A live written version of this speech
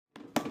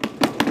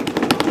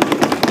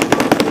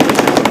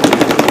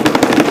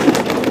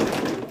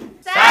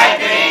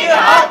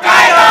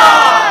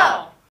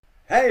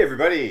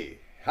everybody!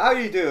 How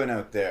you doing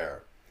out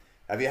there?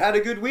 Have you had a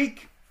good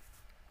week?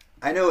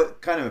 I know it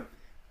kind of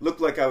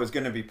looked like I was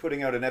going to be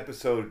putting out an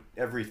episode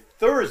every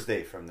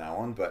Thursday from now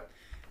on, but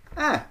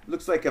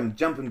looks like I'm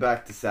jumping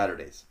back to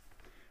Saturdays.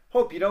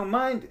 Hope you don't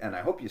mind, and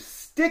I hope you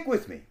stick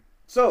with me.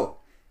 So,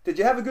 did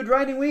you have a good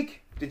riding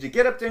week? Did you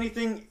get up to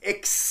anything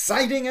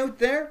exciting out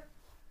there?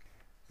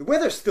 The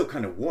weather's still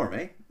kind of warm,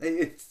 eh?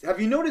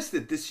 Have you noticed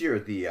that this year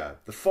the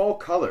fall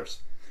colors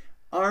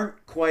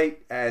aren't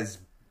quite as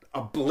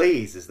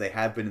ablaze as they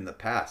have been in the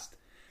past?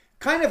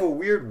 Kind of a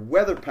weird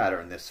weather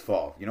pattern this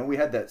fall. You know, we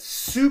had that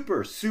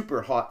super,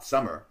 super hot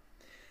summer.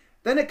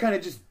 Then it kind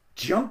of just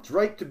jumped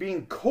right to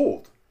being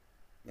cold.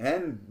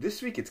 And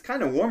this week it's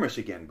kind of warmish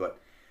again, but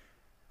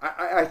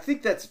I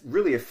think that's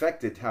really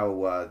affected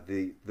how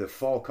the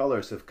fall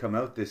colors have come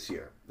out this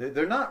year.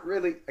 They're not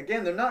really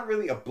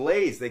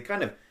ablaze. They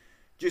kind of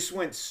just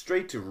went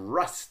straight to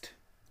rust,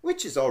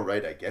 which is all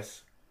right, I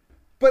guess.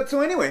 But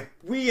so anyway,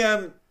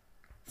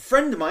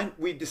 friend of mine,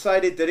 we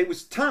decided that it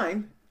was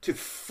time to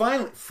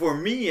finally, for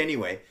me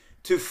anyway,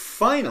 to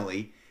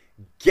finally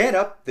get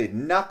up the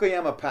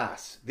Nakayama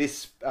Pass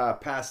this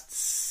past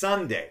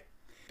Sunday.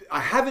 I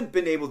haven't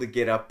been able to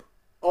get up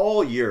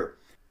all year.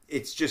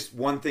 It's just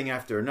one thing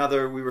after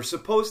another. We were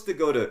supposed to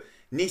go to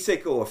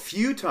Niseko a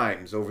few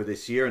times over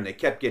this year, and they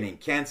kept getting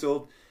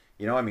canceled.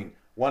 You know, I mean,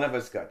 one of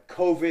us got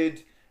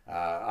COVID.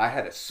 I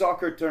had a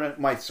soccer tournament.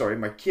 My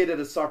kid had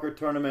a soccer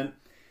tournament.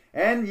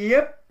 And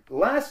yep,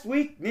 last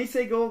week,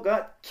 Niseko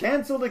got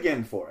canceled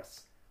again for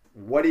us.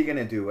 What are you going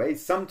to do, eh?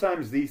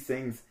 Sometimes these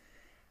things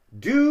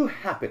do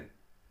happen.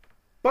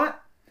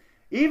 But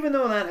even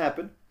though that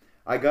happened,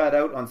 I got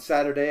out on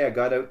Saturday. I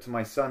got out to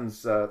my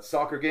son's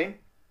soccer game,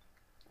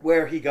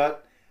 where he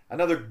got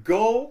another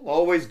goal.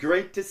 Always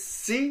great to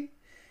see.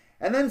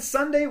 And then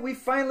Sunday, we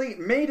finally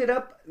made it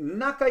up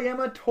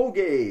Nakayama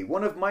Toge,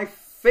 one of my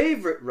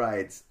favorite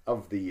rides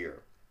of the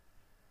year.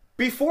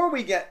 Before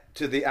we get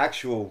to the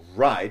actual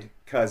ride,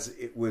 because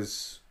it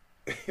was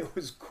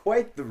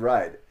quite the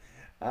ride.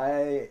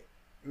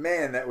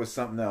 That was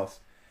something else.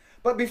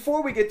 But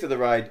before we get to the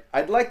ride,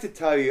 I'd like to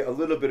tell you a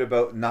little bit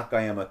about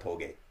Nakayama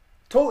Toge.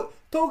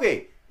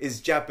 Toge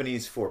is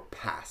Japanese for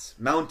pass,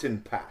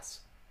 mountain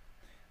pass.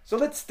 So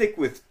let's stick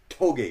with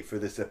Toge for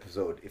this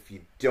episode, if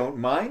you don't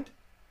mind.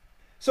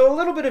 So a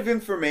little bit of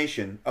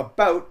information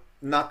about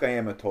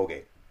Nakayama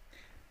Toge.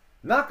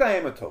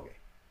 Nakayama Toge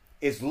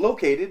is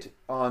located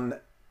on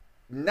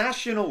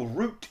National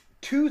Route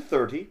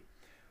 230,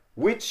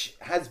 which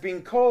has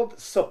been called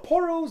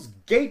Sapporo's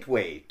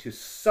gateway to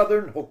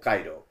southern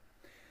Hokkaido.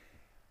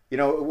 You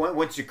know,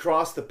 once you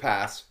cross the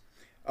pass,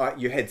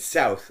 you head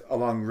south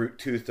along Route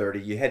 230,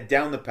 you head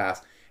down the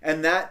pass,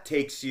 and that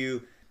takes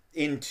you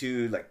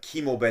into like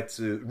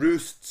Kimobetsu,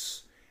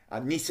 Roosts,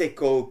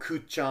 Niseko,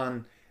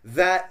 Kuchan.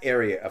 That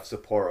area of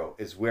Sapporo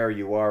is where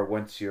you are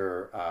once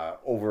you're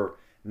over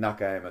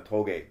Nakayama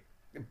Toge.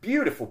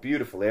 Beautiful,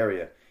 beautiful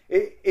area.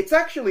 It's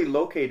actually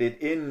located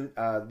in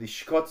the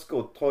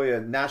Shikotsuko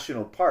Toya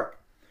National Park,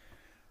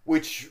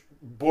 which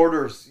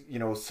borders,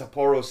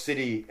 Sapporo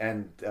City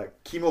and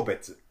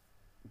Kimobetsu.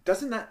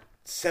 Doesn't that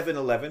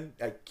 7-Eleven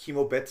at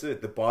Kimobetsu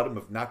at the bottom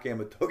of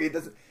Nakayama Toge,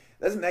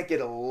 doesn't that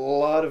get a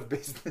lot of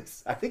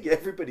business? I think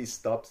everybody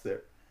stops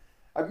there.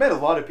 I've met a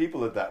lot of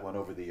people at that one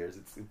over the years.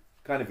 It's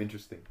kind of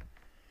interesting.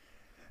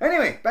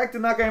 Anyway, back to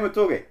Nakayama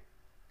Toge.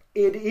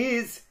 It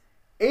is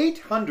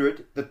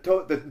 800,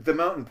 the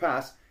mountain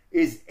pass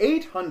is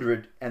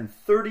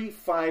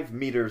 835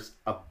 meters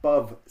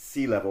above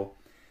sea level.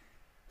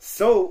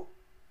 So,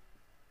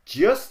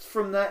 just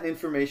from that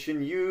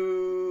information,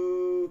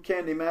 you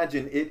can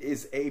imagine it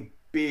is a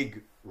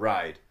big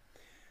ride.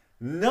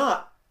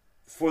 Not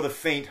for the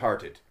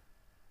faint-hearted.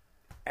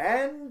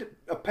 And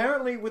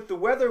apparently with the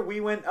weather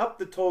we went up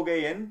the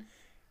Toge in,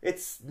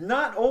 it's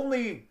not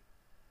only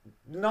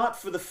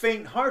not for the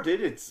faint-hearted,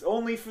 it's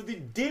only for the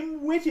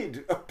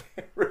dim-witted,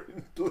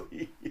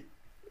 apparently.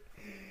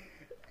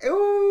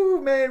 Oh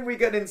man, we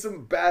got in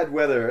some bad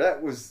weather.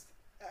 That was,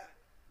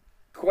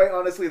 quite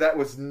honestly, that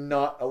was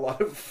not a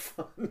lot of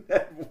fun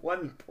at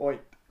one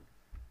point.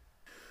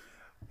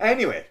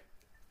 Anyway,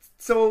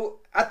 so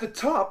at the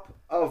top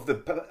of the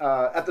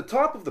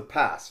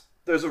pass,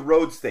 there's a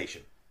road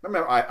station.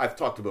 Remember, I've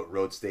talked about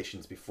road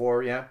stations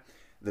before, yeah?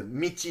 The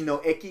Michi no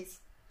Ekis.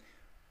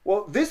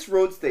 Well, this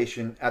road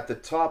station at the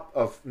top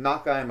of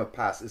Nakayama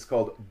Pass is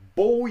called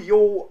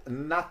Boyo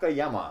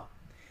Nakayama.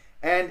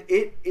 And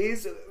it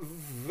is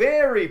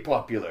very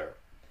popular.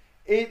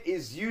 It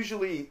is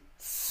usually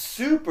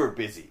super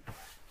busy.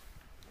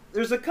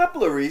 There's a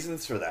couple of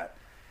reasons for that.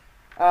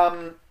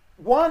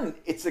 One,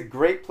 it's a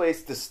great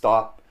place to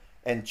stop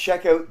and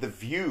check out the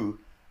view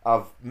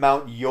of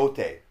Mount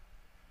Yote.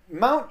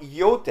 Mount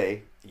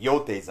Yote,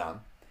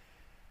 Yote-zan,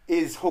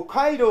 is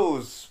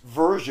Hokkaido's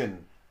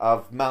version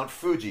of Mount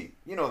Fuji.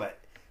 You know, that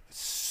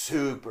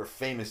super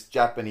famous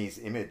Japanese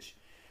image.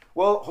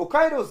 Well,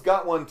 Hokkaido's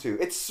got one too.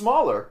 It's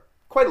smaller,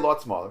 quite a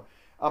lot smaller,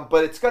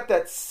 but it's got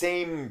that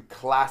same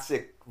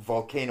classic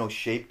volcano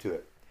shape to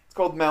it. It's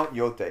called Mount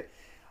Yote.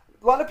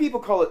 A lot of people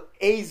call it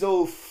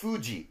Eizo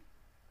Fuji.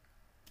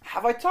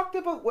 have I talked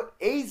about what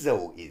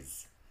Eizo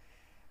is?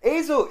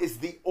 Eizo is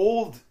the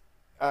old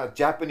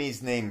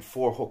Japanese name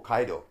for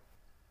Hokkaido.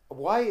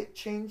 Why it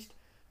changed?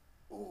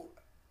 Ooh,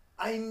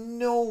 I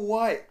know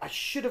why. I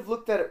should have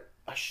looked at it.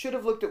 I should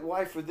have looked at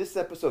why for this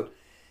episode.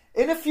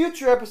 In a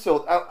future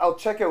episode, I'll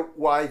check out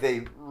why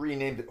they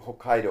renamed it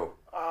Hokkaido.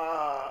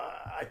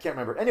 I can't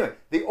remember. Anyway,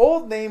 the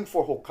old name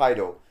for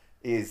Hokkaido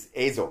is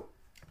Eizo.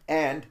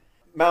 And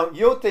Mount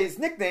Yote's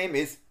nickname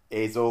is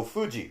Eizo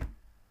Fuji.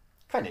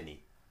 Kind of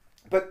neat.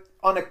 But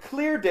on a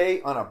clear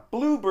day, on a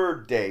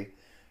bluebird day,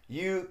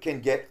 you can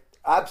get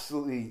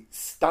absolutely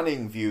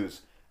stunning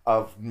views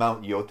of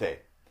Mount Yote.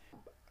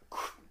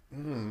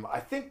 I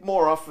think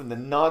more often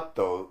than not,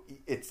 though,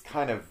 it's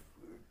kind of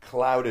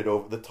clouded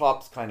over. The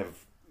top's kind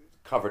of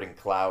covered in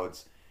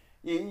clouds.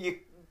 You're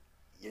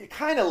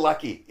kind of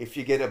lucky if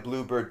you get a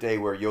bluebird day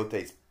where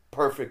Yote's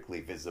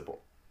perfectly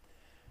visible.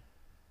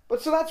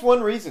 But so that's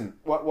one reason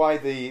why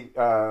the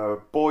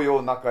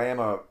Boyo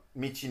Nakayama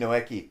Michi no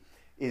Eki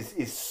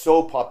is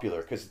so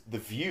popular, because the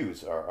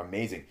views are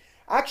amazing.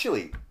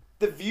 Actually,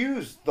 the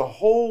views the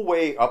whole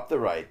way up the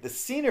ride, the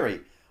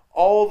scenery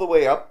all the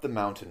way up the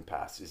mountain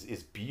pass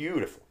is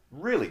beautiful,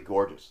 really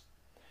gorgeous.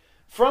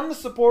 From the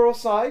Sapporo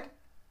side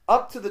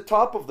up to the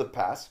top of the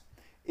pass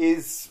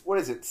is,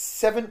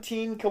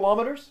 17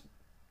 kilometers?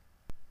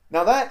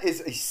 Now that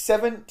is a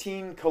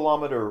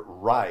 17-kilometer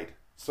ride.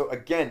 So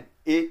again,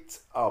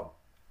 it's a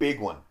big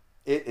one.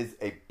 It is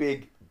a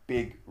big,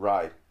 big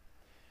ride.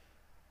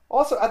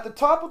 Also, at the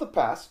top of the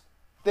pass,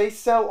 they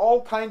sell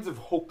all kinds of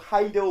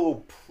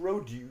Hokkaido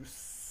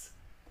produce.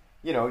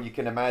 You know, you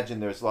can imagine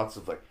there's lots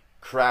of like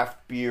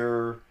craft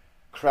beer,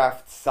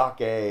 craft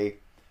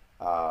sake,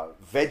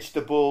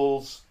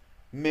 vegetables,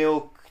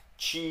 milk,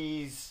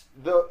 cheese,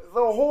 the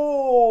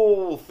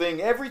whole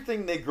thing,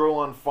 everything they grow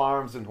on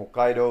farms in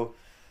Hokkaido.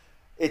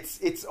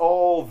 It's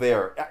all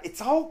there. It's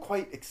all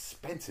quite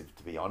expensive,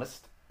 to be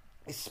honest.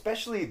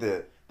 Especially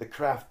the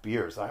craft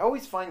beers. I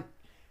always find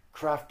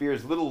craft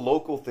beers, little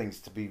local things,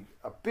 to be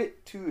a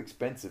bit too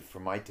expensive for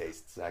my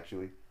tastes,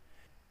 actually.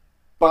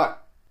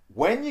 But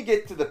when you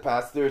get to the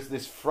pass, there's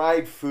this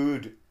fried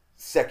food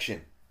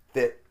section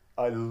that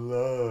I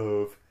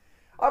love.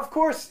 Of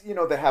course, you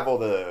know, they have all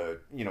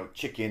the,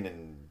 chicken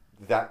and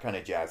that kind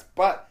of jazz.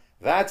 But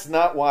that's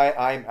not why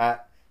I'm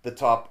at the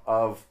top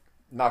of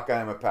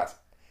Nakayama Pass.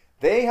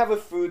 They have a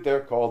food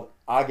there called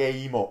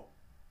ageimo.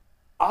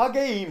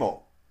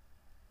 Ageimo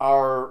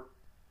are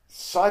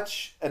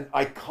such an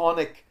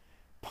iconic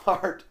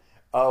part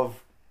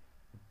of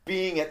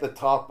being at the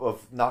top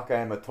of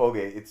Nakayama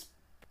Toge. It's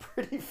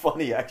pretty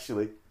funny,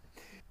 actually.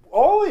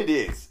 All it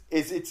is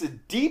it's a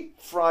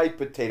deep fried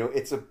potato.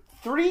 It's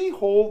 3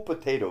 whole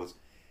potatoes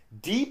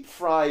deep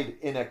fried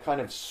in a kind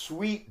of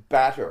sweet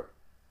batter.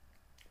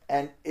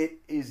 And it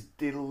is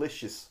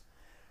delicious.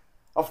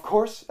 Of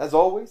course, as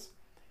always,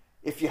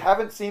 if you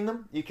haven't seen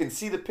them, you can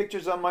see the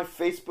pictures on my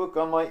Facebook,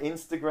 on my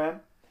Instagram.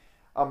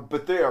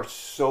 But they are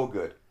so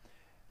good.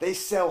 They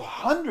sell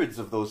hundreds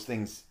of those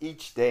things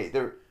each day.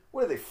 They're,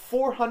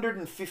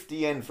 450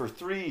 yen for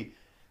 3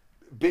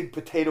 big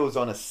potatoes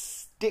on a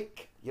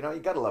stick. You know,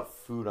 you gotta love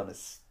food on a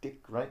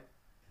stick, right?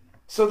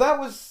 So that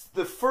was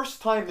the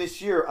first time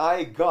this year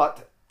I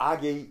got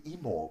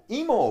ageimo.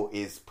 Imo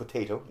is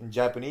potato in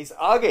Japanese.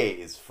 Age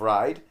is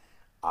fried.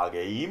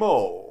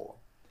 Ageimo.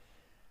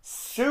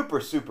 Super,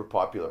 super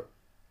popular.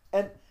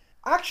 And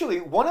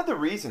actually, one of the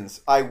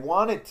reasons I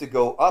wanted to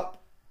go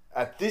up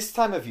at this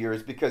time of year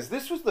is because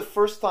this was the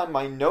first time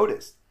I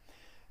noticed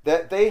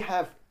that they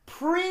have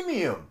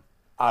premium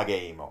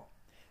ageimo.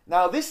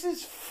 Now, this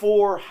is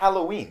for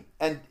Halloween,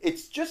 and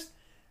it's just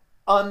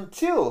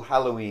until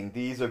Halloween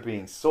these are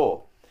being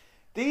sold.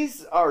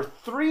 These are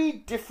 3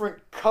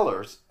 different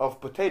colors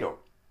of potato.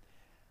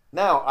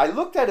 Now, I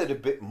looked at it a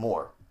bit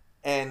more,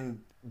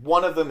 and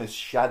one of them is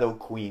Shadow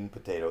Queen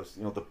potatoes,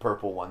 the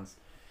purple ones.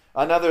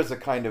 Another is a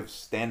kind of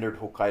standard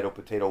Hokkaido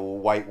potato, a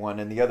white one,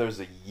 and the other is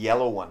a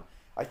yellow one.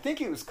 I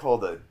think it was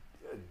called a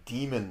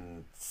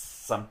demon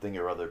something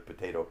or other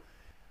potato.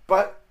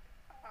 But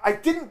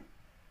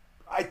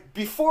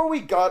before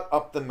we got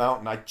up the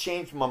mountain, I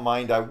changed my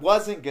mind. I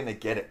wasn't going to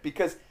get it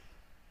because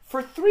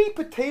for 3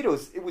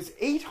 potatoes, it was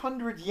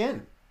 800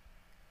 yen.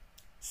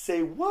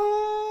 Say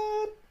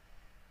what?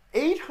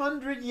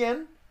 800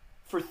 yen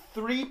for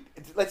 3?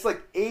 That's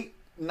like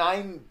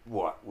 $9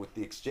 with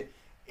the exchange?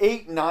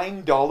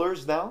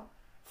 $9 now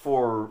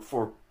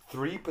for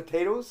 3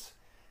 potatoes?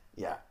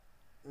 Yeah.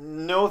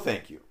 No,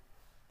 thank you.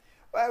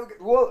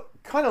 Well,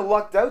 kind of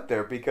lucked out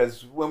there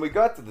because when we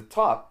got to the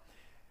top,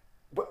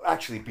 well,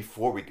 actually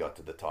before we got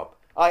to the top,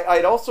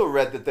 I'd also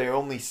read that they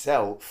only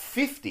sell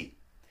 50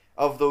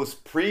 of those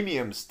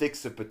premium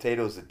sticks of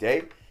potatoes a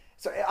day.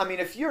 So, I mean,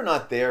 if you're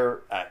not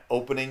there at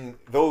opening,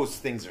 those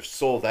things are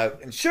sold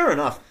out. And sure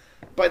enough,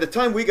 by the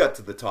time we got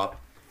to the top,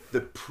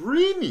 the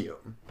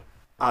premium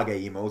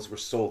ageimos were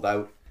sold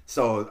out.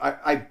 So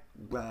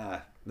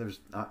there's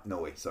no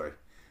way, sorry.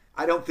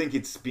 I don't think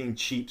it's being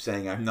cheap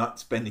saying I'm not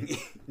spending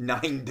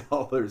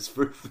 $9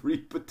 for 3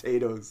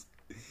 potatoes.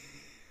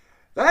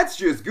 That's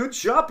just good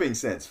shopping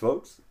sense,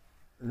 folks.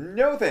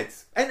 No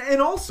thanks.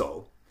 And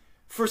also,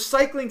 for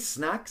cycling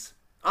snacks,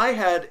 I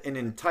had an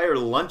entire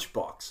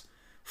lunchbox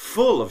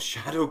full of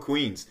Shadow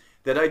Queens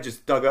that I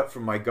just dug up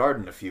from my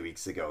garden a few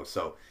weeks ago.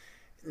 So,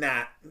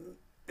 nah,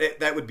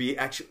 that would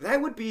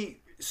be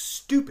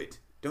stupid,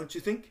 don't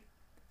you think?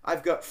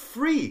 I've got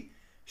free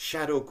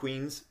Shadow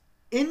Queens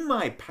in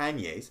my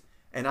panniers,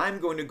 and I'm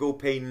going to go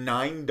pay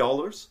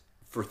 $9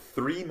 for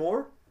 3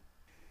 more?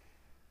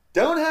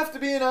 Don't have to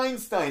be an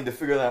Einstein to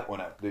figure that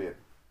one out, do you?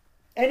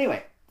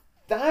 Anyway,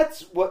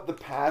 that's what the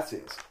pass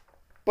is.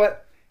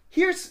 But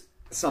here's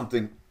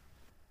something.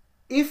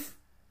 If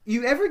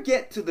you ever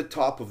get to the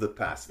top of the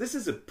pass, this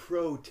is a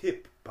pro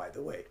tip, by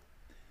the way.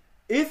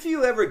 If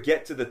you ever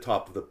get to the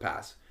top of the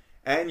pass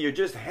and you're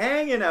just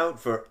hanging out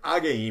for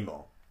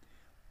Ageimo,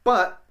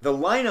 but the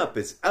lineup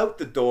is out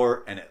the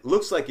door and it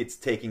looks like it's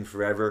taking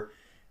forever,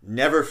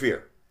 never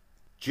fear.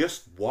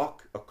 Just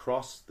walk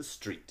across the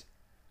street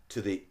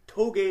to the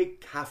Toge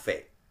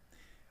Cafe.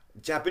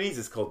 Japanese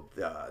is called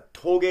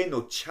Toge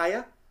no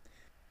Chaya.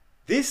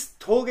 This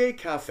Toge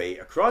Cafe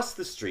across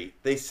the street,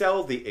 they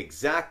sell the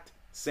exact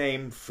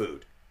same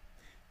food.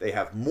 They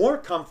have more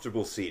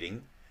comfortable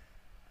seating,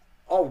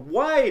 a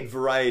wide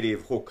variety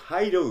of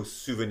Hokkaido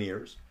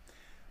souvenirs.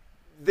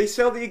 They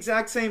sell the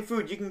exact same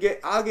food. You can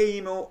get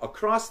ageimo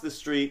across the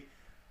street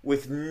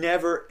with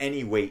never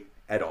any wait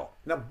at all.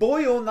 Now,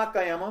 Boyo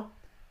Nakayama,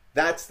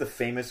 that's the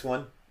famous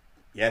one.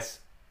 Yes,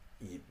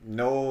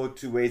 no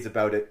two ways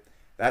about it.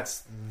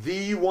 That's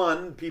the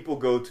one people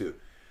go to.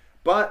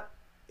 But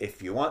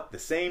if you want the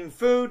same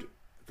food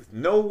with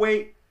no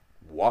wait,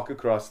 walk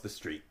across the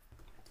street.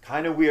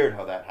 Kind of weird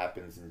how that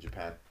happens in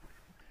Japan.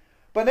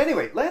 But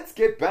anyway, let's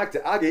get back to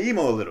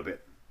ageimo a little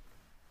bit.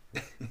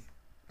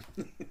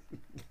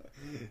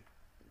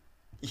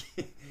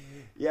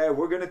 Yeah,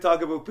 we're going to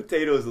talk about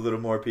potatoes a little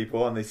more,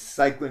 people, on the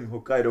Cycling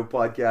Hokkaido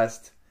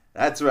podcast.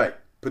 That's right,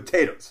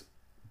 potatoes.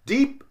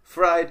 Deep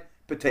fried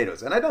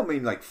potatoes. And I don't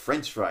mean like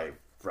French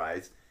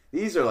fries.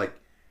 These are like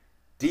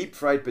deep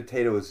fried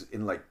potatoes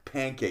in like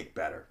pancake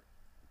batter.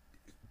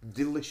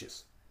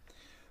 Delicious.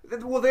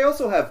 Well, they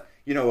also have,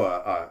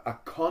 a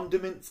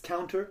condiments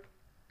counter.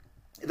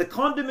 The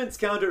condiments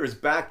counter is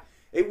back.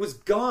 It was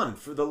gone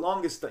for the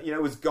longest,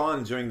 it was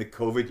gone during the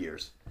COVID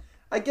years.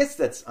 I guess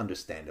that's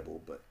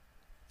understandable, but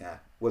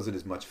wasn't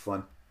as much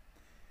fun.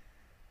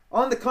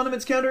 On the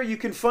condiments counter, you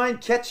can find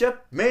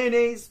ketchup,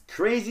 mayonnaise,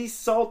 crazy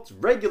salt,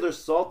 regular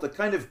salt, a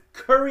kind of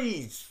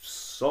curry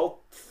salt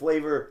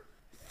flavor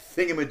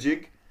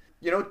thingamajig.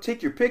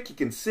 Take your pick. You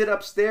can sit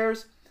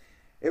upstairs.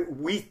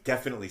 We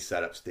definitely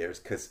sat upstairs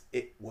because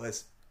it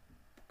was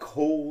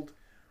cold,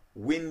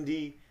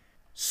 windy,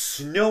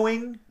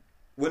 snowing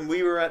when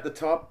we were at the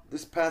top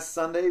this past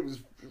Sunday. It was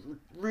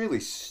really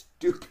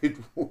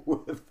stupid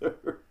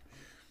weather.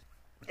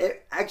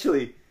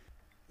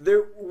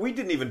 We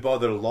didn't even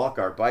bother to lock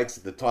our bikes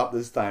at the top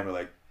this time. We're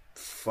like,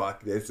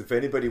 fuck this. If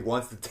anybody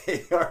wants to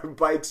take our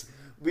bikes,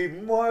 we'd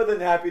be more than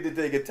happy to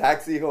take a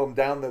taxi home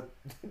down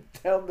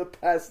the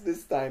pass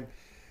this time.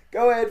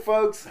 Go ahead,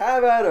 folks.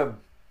 Have at them.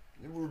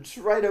 We're just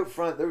right out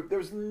front. There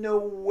was no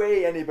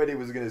way anybody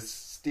was going to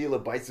steal a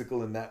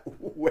bicycle in that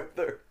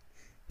weather.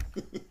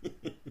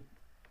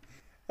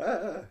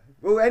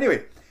 Well,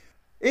 anyway,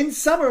 in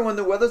summer when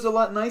the weather's a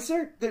lot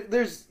nicer,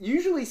 there's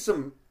usually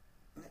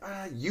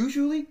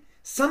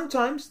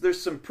sometimes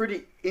there's some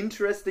pretty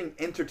interesting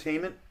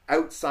entertainment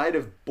outside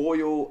of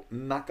Boyo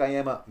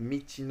Nakayama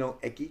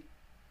Michino Eki.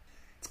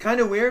 It's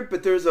kind of weird,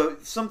 but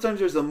sometimes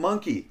there's a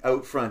monkey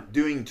out front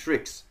doing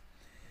tricks.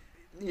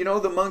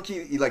 The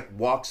monkey, he like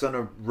walks on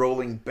a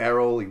rolling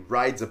barrel, he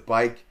rides a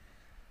bike.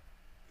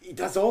 He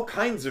does all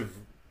kinds of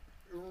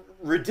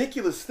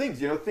ridiculous things,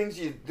 things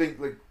you think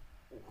like,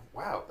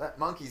 wow, that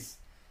monkey's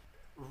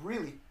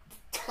really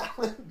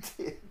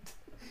talented.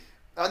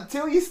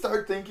 Until you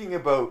start thinking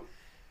about,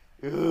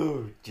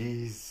 oh,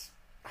 geez,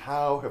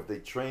 how have they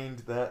trained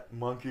that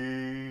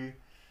monkey?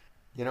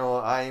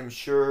 I am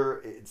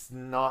sure it's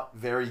not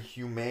very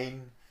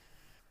humane.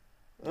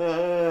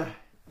 Yeah.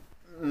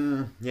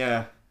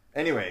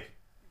 Anyway,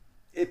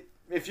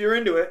 if you're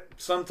into it,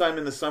 sometime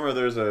in the summer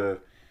there's a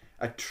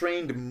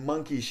trained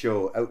monkey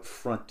show out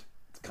front.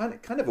 It's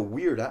kind of a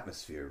weird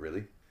atmosphere,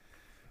 really.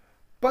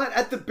 But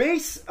at the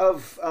base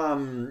of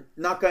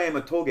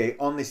Nakayama Toge,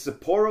 on the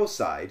Sapporo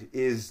side,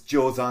 is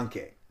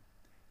Jozanke.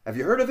 Have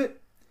you heard of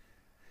it?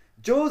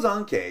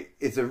 Jozanke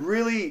is a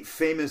really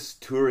famous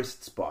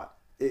tourist spot.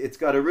 It's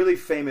got a really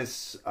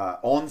famous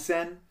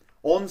onsen.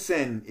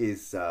 Onsen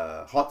is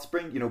hot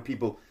spring.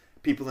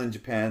 People in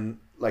Japan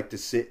like to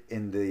sit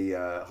in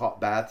the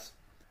hot baths.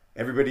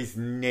 Everybody's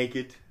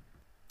naked.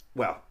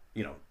 Well,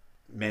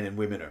 men and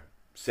women are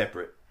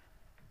separate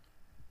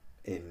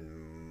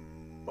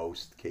in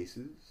most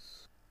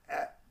cases.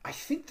 I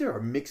think there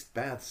are mixed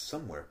baths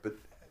somewhere, but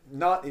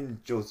not in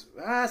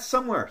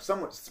somewhere.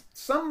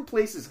 Some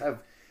places have,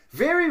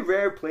 very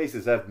rare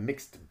places have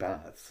mixed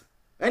baths.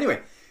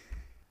 Anyway,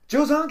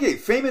 Jozanke,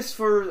 famous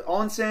for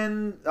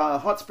onsen,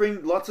 hot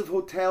spring, lots of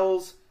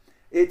hotels.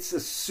 It's a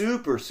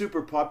super,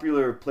 super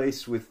popular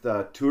place with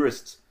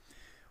tourists.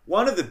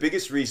 one of the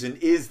biggest reason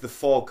is the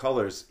fall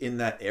colors in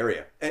that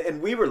area.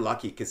 And we were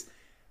lucky because,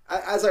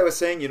 as I was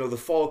saying, the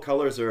fall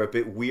colors are a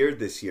bit weird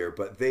this year,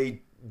 but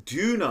they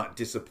do not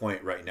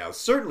disappoint right now.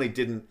 Certainly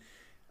didn't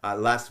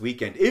last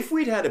weekend. If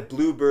we'd had a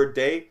Bluebird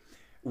day,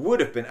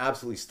 would have been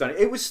absolutely stunning.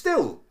 It was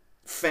still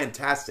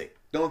fantastic.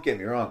 Don't get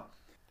me wrong.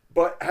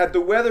 But had the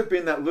weather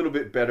been that little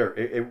bit better,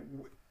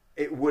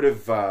 it would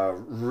have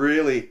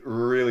really,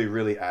 really,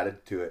 really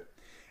added to it.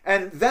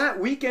 And that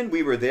weekend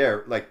we were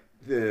there, like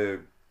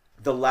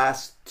the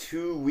last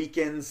 2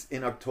 weekends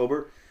in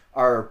October,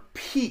 are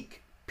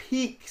peak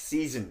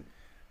season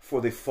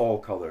for the fall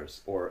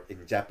colors, or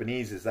in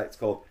Japanese is that's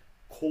called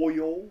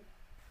koyo,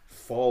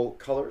 fall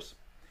colors.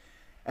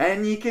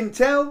 And you can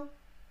tell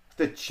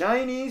the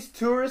Chinese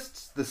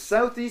tourists, the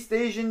Southeast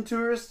Asian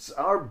tourists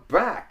are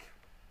back.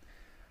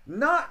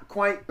 Not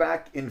quite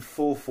back in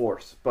full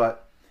force,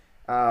 but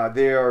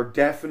they are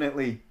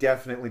definitely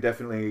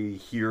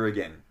here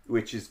again,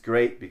 which is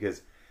great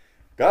because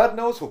God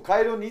knows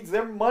Hokkaido needs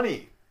their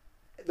money.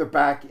 They're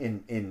back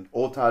in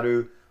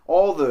Otaru,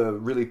 all the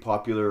really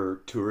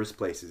popular tourist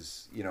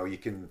places. You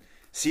can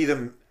see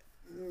them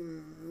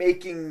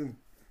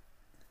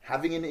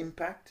having an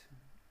impact.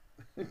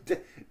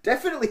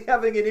 Definitely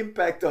having an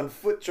impact on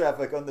foot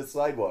traffic on the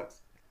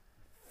sidewalks.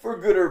 For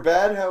good or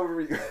bad,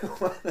 however you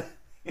want.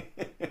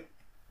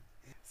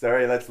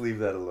 Sorry, let's leave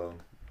that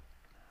alone.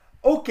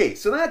 Okay,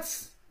 so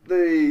that's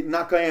the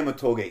Nakayama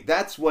Toge.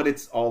 That's what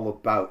it's all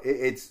about.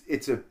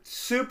 It's a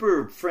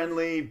super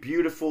friendly,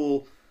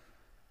 beautiful,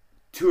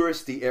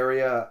 touristy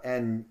area,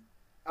 and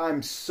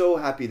I'm so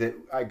happy that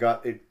I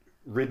got it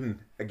ridden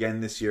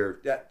again this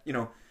year. That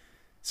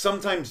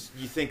sometimes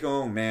you think,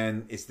 oh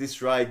man, is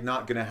this ride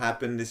not going to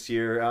happen this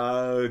year?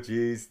 Oh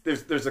geez,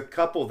 there's a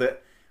couple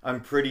that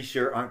I'm pretty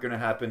sure aren't going to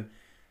happen.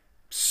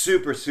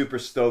 Super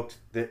stoked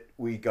that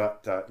we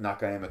got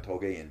Nakayama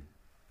Toge in.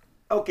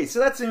 Okay, so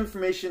that's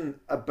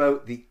information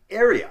about the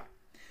area.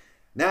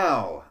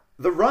 Now,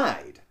 the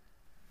ride.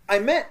 I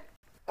met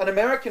an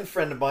American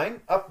friend of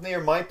mine up near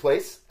my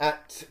place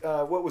at,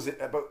 about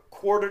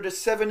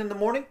 6:45 in the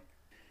morning.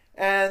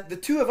 And the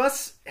two of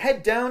us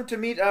head down to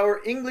meet our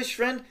English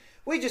friend.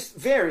 We just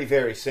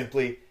very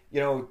simply,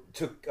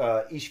 took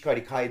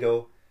Ishikari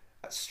Kaido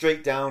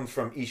straight down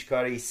from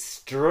Ishikari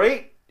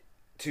straight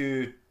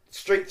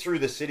through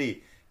the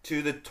city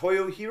to the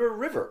Toyohira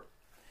River.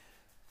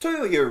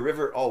 Toyohira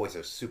River, always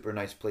a super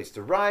nice place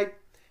to ride.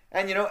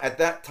 And, at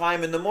that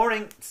time in the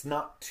morning, it's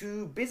not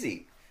too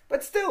busy.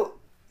 But still,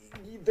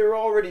 there are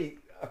already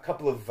a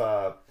couple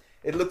of,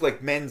 it looked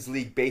like men's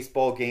league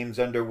baseball games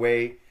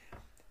underway.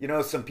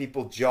 Some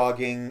people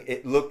jogging.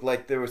 It looked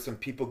like there were some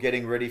people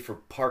getting ready for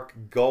park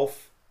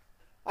golf.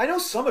 I know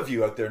some of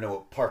you out there know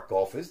what park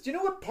golf is. Do you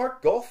know what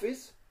park golf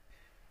is?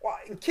 Well,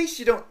 in case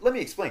you don't, let me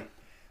explain.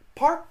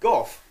 Park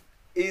golf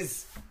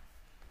is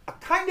a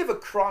kind of a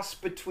cross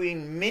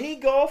between mini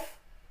golf,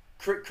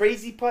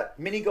 crazy putt,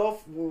 mini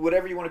golf,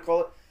 whatever you want to call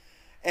it,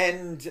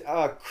 and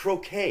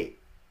croquet,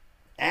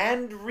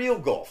 and real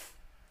golf.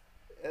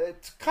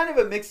 It's kind of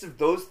a mix of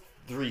those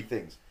three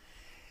things.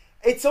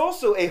 It's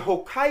also a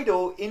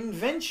Hokkaido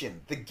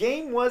invention. The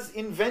game was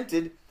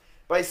invented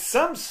by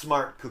some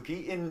smart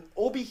cookie in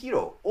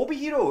Obihiro.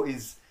 Obihiro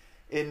is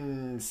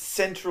in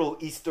central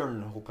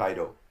eastern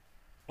Hokkaido.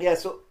 Yeah,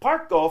 so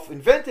park golf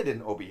invented in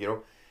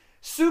Obihiro.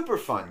 Super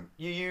fun.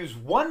 You use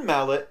one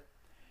mallet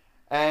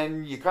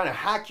and you kind of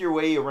hack your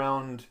way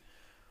around.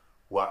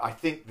 Well, I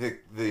think the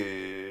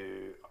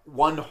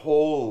one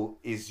hole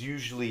is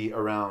usually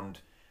around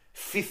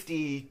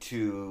 50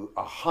 to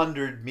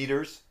 100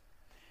 meters.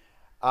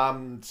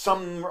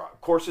 Some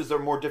courses are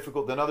more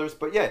difficult than others,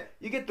 but yeah,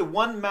 you get the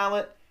one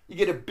mallet, you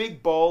get a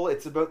big ball.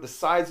 It's about the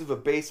size of a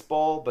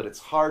baseball, but it's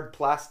hard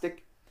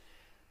plastic.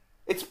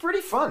 It's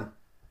pretty fun.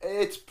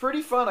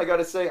 I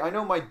gotta say. I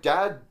know my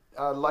dad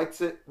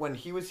likes it when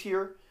he was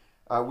here.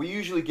 We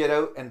usually get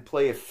out and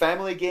play a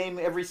family game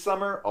every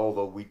summer,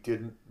 although we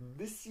didn't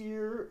this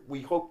year.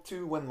 We hope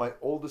to when my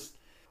oldest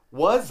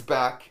was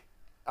back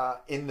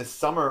in the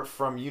summer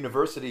from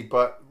university,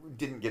 but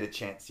didn't get a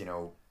chance,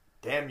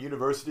 Damn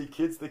university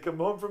kids, they come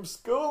home from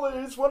school and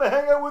they just want to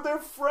hang out with their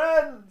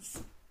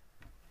friends.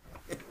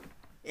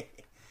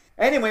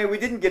 Anyway, we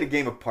didn't get a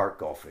game of park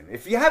golf in.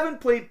 If you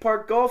haven't played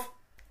park golf,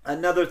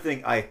 another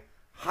thing I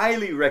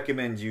highly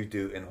recommend you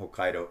do in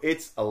Hokkaido.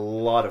 It's a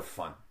lot of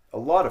fun. A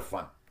lot of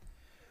fun.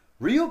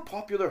 Real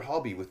popular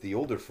hobby with the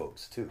older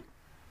folks, too.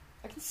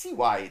 I can see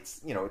why.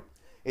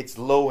 It's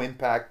low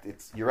impact.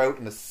 You're out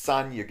in the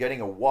sun. You're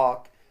getting a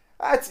walk.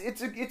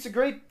 It's a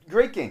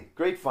great game.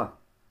 Great fun.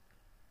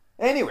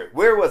 Anyway,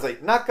 where was I?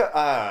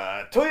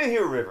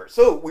 Toyohira River.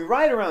 So we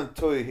ride around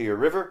Toyohira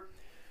River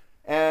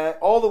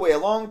all the way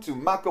along to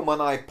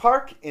Makomanai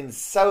Park in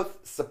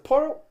South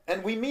Sapporo,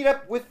 and we meet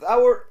up with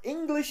our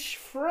English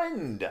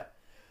friend,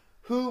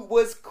 who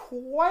was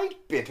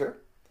quite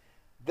bitter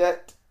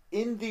that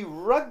in the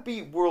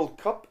Rugby World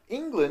Cup,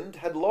 England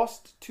had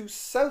lost to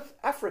South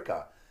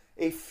Africa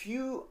a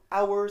few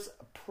hours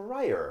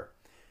prior.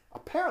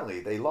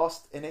 Apparently, they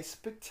lost in a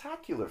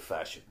spectacular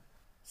fashion.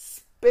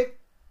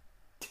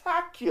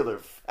 spectacular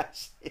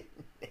fashion.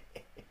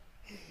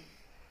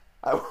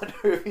 I wonder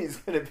if he's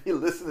going to be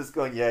listening to this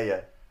going,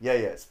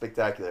 yeah,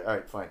 spectacular. All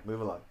right, fine,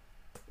 move along.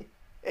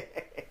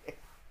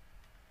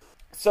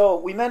 So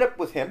we met up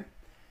with him,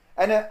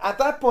 and at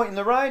that point in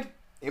the ride,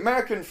 the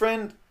American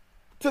friend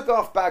took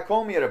off back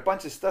home. He had a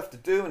bunch of stuff to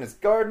do in his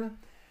garden.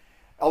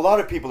 A lot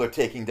of people are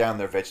taking down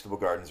their vegetable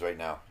gardens right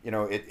now. You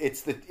know,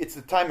 it's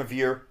the time of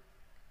year.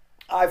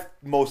 I've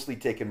mostly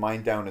taken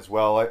mine down as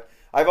well.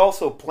 I've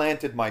also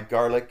planted my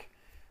garlic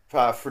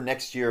for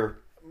next year.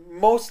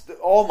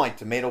 All my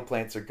tomato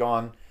plants are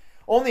gone.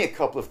 Only a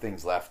couple of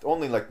things left.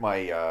 Only like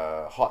my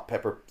hot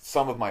pepper.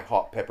 Some of my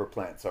hot pepper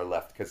plants are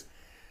left because,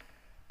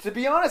 to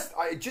be honest,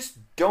 I just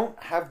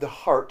don't have the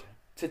heart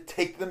to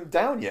take them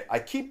down yet. I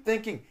keep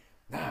thinking,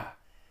 nah,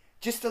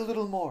 just a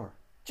little more.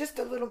 Just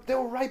a little.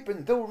 They'll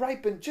ripen.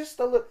 Just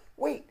a little.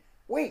 Wait.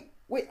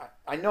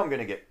 I know I'm going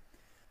to get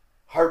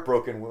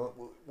heartbroken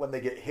when they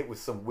get hit with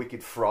some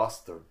wicked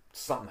frost or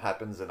something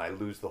happens and I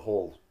lose the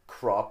whole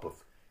crop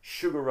of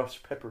sugar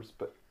rush peppers.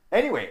 But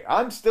anyway,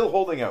 I'm still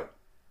holding out.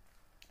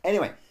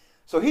 Anyway,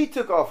 so he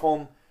took off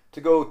home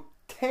to go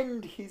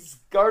tend his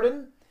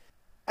garden,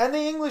 and the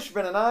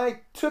Englishman and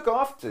I took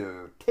off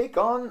to take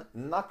on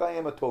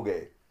Nakayama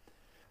Toge.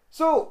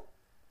 So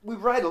we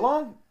ride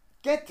along,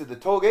 get to the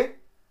Toge.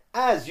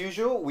 As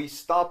usual, we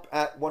stop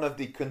at one of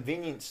the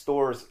convenience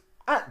stores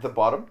at the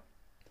bottom.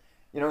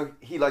 You know,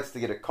 he likes to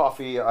get a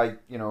coffee. I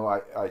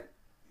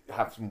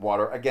have some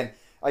water. Again,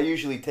 I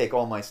usually take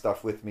all my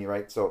stuff with me,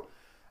 right? So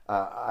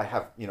I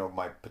have,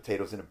 my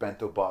potatoes in a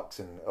bento box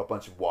and a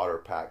bunch of water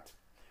packed.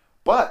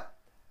 But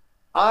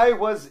I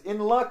was in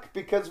luck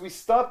because we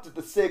stopped at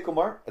the Seiko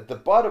Mart at the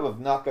bottom of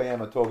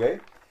Nakayama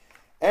Toge.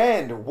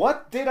 And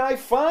what did I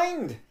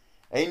find?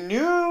 A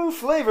new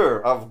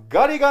flavor of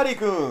Gari Gari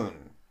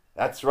Kun.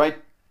 That's right,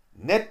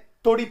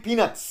 nettori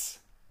peanuts.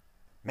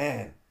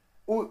 Man,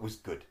 it was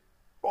good.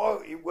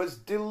 Oh, it was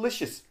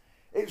delicious.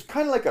 It was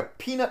kind of like a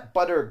peanut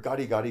butter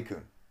Gari Gari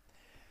Kun.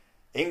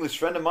 English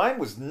friend of mine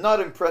was not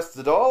impressed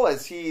at all,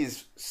 as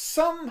he's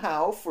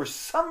somehow, for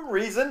some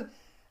reason,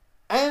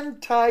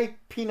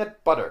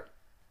 anti-peanut butter.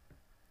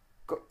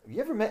 Have you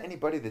ever met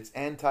anybody that's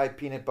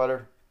anti-peanut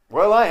butter?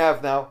 Well, I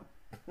have now.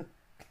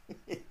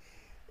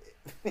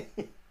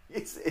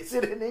 Is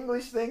it an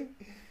English thing?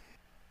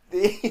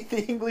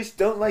 The English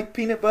don't like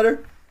peanut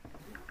butter?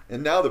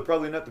 And now they're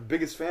probably not the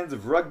biggest fans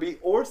of rugby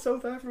or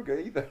South Africa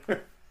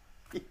either.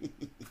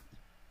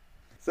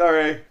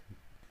 Sorry.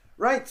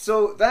 Right,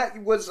 so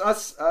that was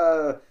us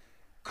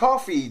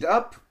coffeeed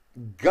up,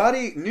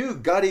 new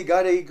Gari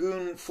Gari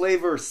Kun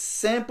flavor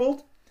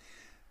sampled.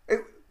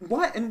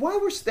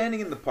 While we're standing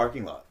in the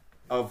parking lot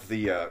of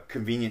the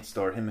convenience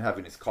store, him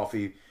having his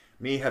coffee,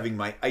 me having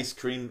my ice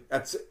cream.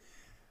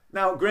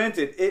 Now,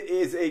 granted, it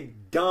is a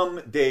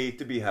dumb day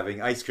to be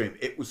having ice cream.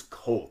 It was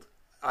cold.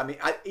 I mean,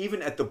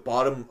 even at the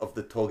bottom of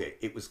the Toge,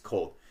 it was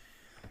cold.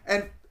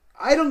 And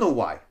I don't know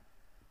why,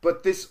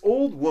 but this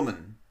old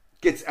woman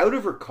gets out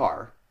of her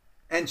car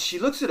and she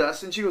looks at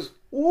us and she goes,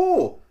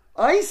 "Oh,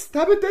 ice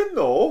tabeten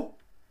no?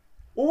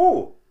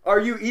 Oh,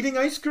 are you eating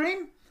ice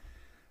cream?"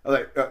 I'm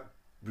like,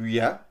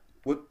 yeah.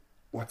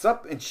 What's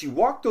up? And she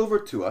walked over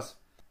to us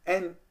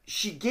and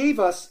she gave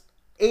us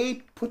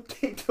a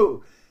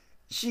potato.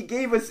 She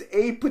gave us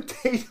a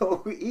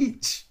potato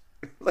each.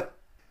 Like,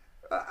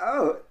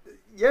 oh,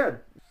 yeah,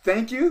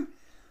 thank you.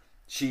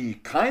 She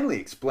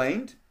kindly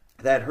explained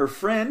that her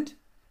friend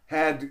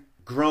had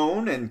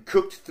grown and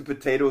cooked the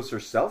potatoes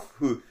herself,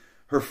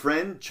 her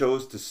friend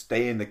chose to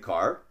stay in the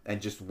car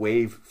and just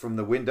wave from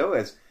the window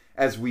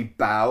as we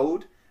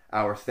bowed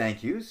our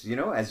thank yous,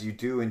 as you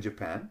do in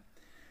Japan.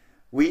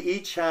 We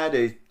each had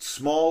a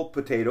small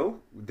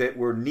potato that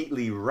were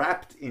neatly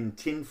wrapped in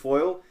tin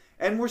foil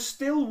and were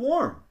still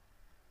warm.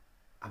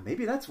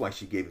 Maybe that's why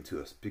she gave it to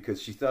us, because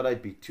she thought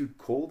I'd be too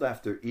cold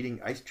after eating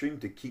ice cream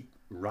to keep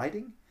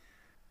riding?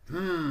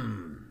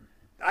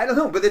 I don't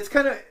know, but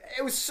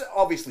it was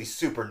obviously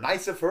super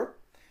nice of her.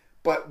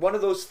 But one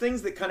of those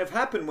things that kind of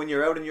happen when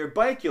you're out on your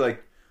bike, you're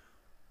like,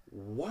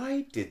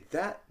 why did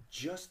that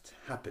just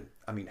happen?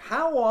 I mean,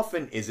 how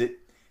often is it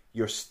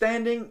you're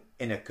standing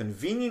in a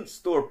convenience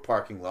store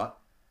parking lot,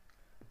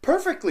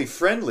 perfectly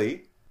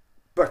friendly,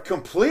 but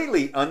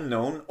completely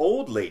unknown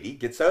old lady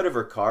gets out of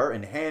her car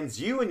and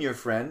hands you and your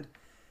friend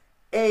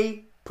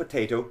a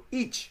potato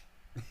each.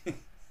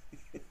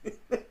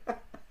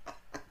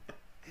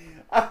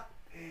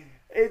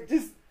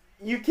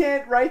 You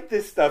can't write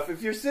this stuff.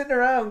 If you're sitting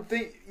around,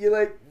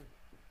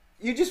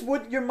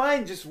 your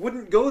mind just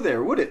wouldn't go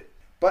there, would it?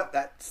 But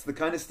that's the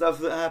kind of stuff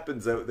that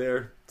happens out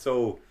there.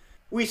 So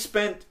we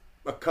spent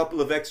a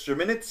couple of extra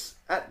minutes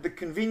at the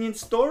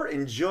convenience store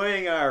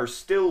enjoying our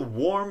still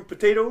warm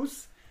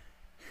potatoes.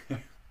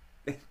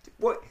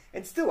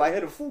 And still, I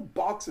had a full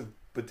box of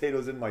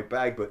potatoes in my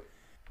bag, but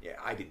yeah,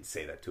 I didn't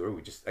say that to her.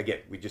 We just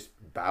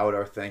bowed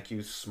our thank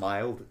yous,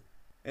 smiled,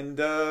 and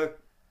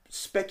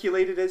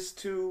speculated as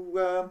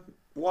to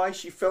why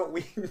she felt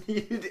we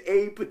needed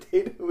a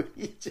potato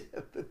each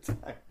at the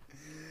time.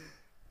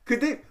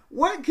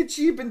 What could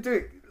she have been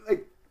doing?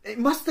 Like, It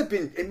must have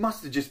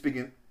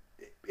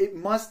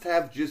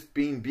just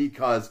been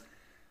because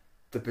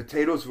the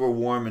potatoes were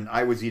warm and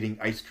I was eating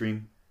ice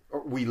cream.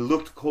 Or we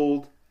looked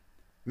cold.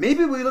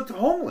 Maybe we looked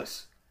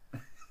homeless.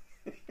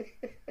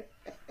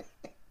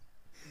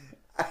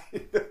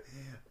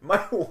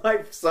 My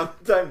wife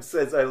sometimes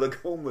says I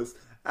look homeless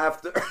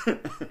after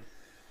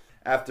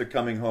after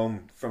coming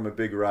home from a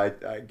big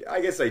ride.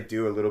 I guess I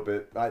do a little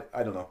bit.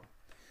 I don't know.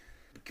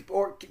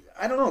 Or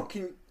I don't know.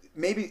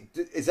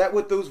 Is that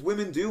what those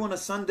women do on a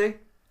Sunday?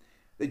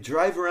 They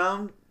drive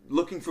around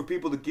looking for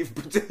people to give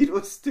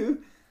potatoes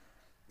to?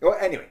 Well,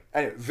 anyway,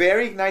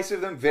 very nice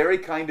of them, very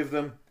kind of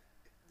them.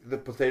 The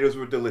potatoes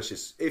were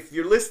delicious. If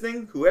you're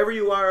listening, whoever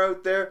you are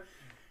out there,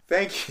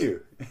 thank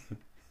you.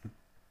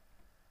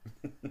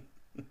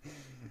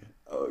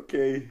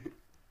 Okay.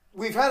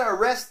 We've had our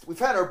rest, we've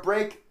had our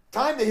break.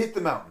 Time to hit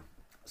the mountain.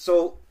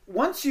 So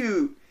once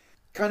you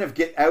kind of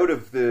get out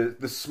of the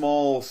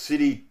small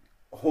city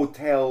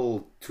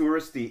hotel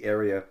touristy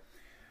area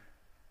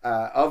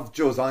of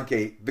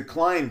Jozanke, the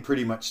climb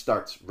pretty much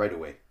starts right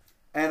away.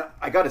 And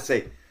I gotta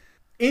say,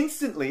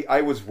 instantly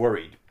I was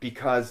worried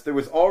because there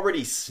was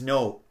already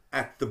snow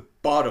at the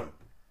bottom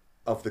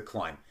of the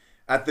climb.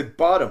 At the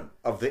bottom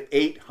of the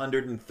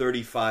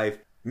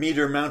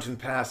 835-meter mountain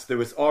pass, there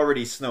was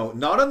already snow.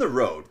 Not on the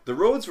road. The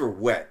roads were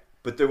wet,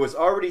 but there was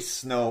already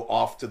snow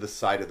off to the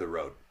side of the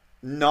road.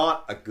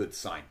 Not a good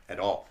sign at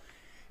all.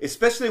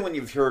 Especially when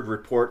you've heard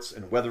reports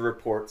and weather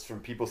reports from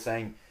people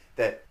saying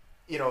that,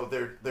 you know,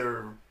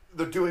 they're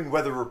doing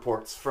weather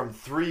reports from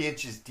 3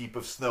 inches deep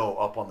of snow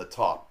up on the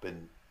top,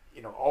 and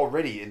you know,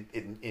 already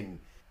in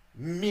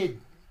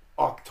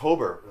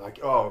mid-October, like,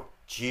 oh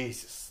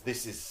Jesus,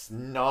 this is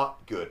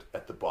not good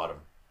at the bottom.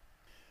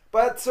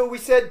 But so we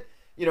said,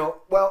 you know,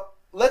 well,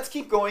 let's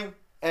keep going,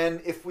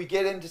 and if we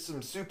get into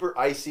some super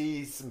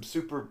icy, some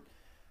super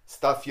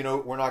stuff, you know,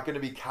 we're not going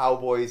to be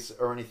cowboys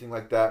or anything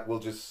like that. We'll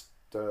just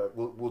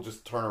we'll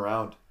just turn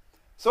around.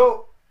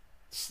 So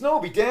snow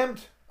be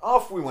damned,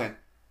 off we went.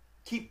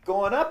 Keep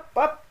going up,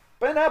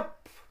 and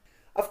up.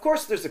 Of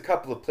course, there's a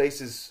couple of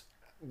places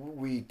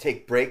we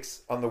take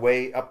breaks on the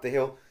way up the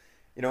hill.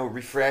 You know,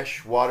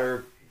 refresh,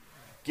 water,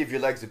 give your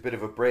legs a bit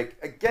of a break.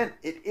 Again,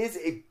 it is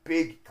a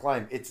big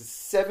climb. It's a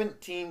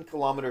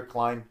 17-kilometer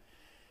climb.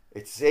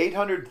 It's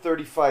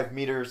 835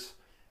 meters.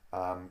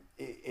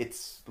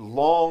 It's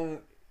long.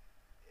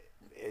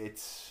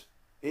 It's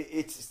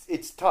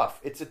tough.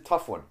 It's a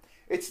tough one.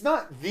 It's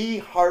not the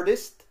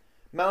hardest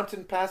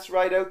mountain pass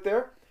ride out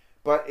there,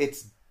 but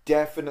it's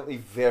definitely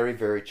very,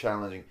 very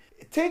challenging.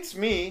 It takes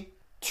me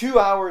 2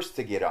 hours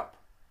to get up.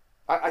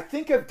 I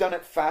think I've done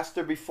it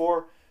faster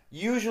before.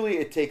 Usually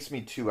it takes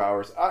me 2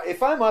 hours.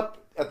 If I'm up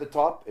at the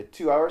top at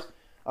 2 hours,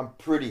 I'm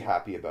pretty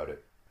happy about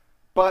it.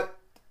 But,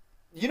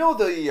 you know,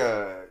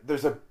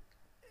 there's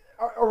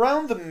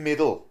around the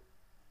middle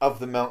of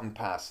the mountain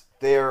pass,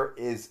 there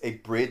is a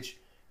bridge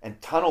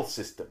and tunnel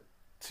system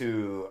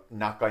to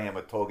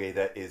Nakayama Toge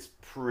that is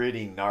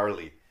pretty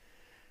gnarly.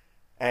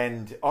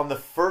 And on the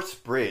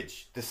first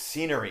bridge, the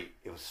scenery,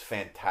 it was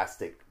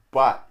fantastic.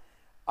 But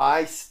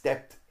I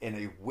stepped in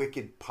a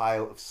wicked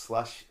pile of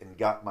slush and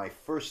got my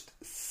first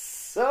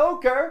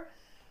soaker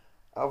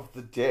of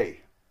the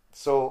day.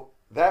 So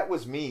that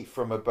was me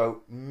from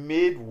about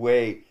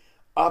midway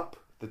up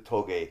the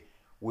Toge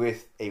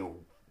with a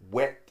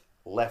wet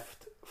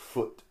left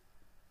foot.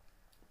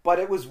 But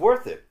it was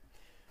worth it.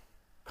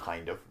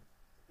 Kind of.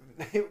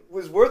 It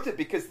was worth it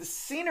because the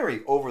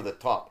scenery over the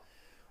top.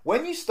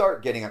 When you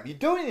start getting up, you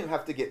don't even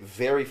have to get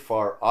very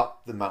far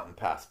up the mountain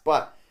pass.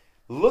 But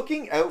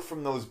looking out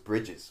from those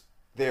bridges,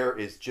 there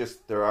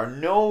are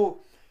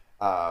no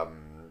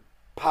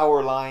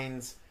power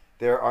lines.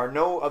 There are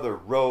no other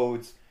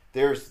roads.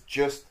 There's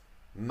just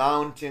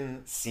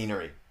mountain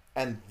scenery.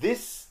 And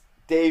this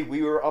day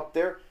we were up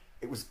there,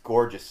 it was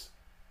gorgeous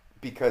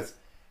because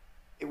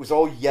it was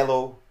all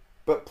yellow,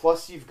 but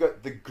plus you've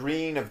got the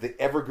green of the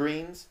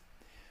evergreens,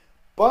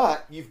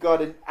 but you've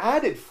got an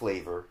added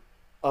flavor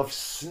of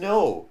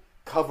snow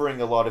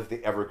covering a lot of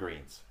the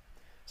evergreens.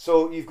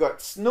 So you've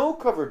got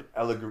snow-covered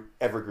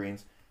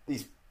evergreens,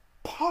 these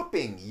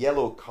popping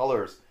yellow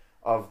colors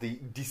of the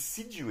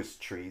deciduous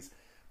trees,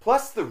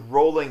 plus the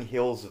rolling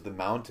hills of the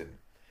mountain.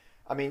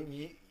 I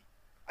mean,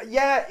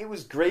 yeah, it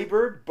was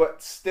Greybird,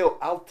 but still,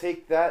 I'll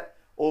take that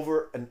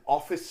over an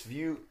office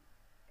view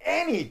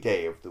any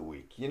day of the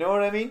week. You know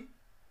what I mean?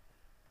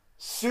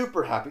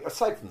 Super happy,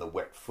 aside from the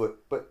wet foot,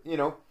 but, you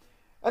know.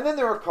 And then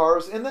there are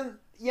cars, and then,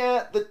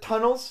 yeah, the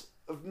tunnels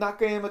of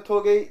Nakayama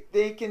Toge,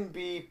 they can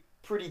be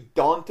pretty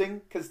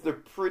daunting because they're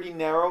pretty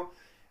narrow.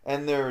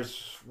 And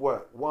there's,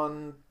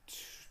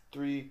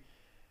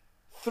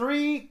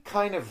 three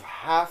kind of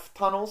half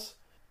tunnels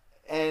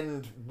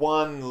and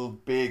one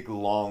big,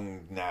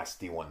 long,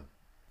 nasty one.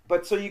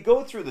 But so you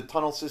go through the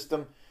tunnel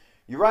system,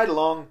 you ride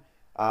along.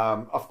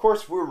 Of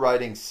course, we're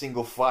riding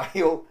single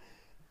file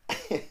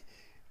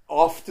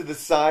off to the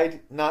side,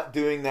 not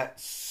doing that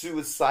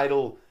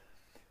suicidal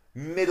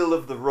middle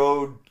of the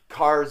road,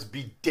 cars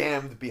be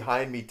damned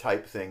behind me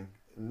type thing.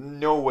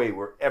 No way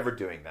we're ever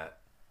doing that.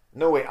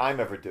 No way I'm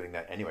ever doing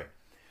that anyway.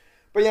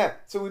 But yeah,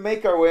 so we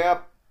make our way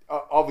up.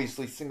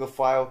 Obviously, single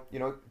file.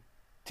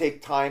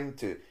 Take time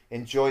to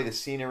enjoy the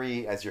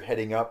scenery as you're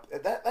heading up.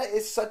 That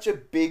is such a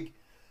big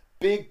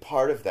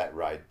part of that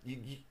ride.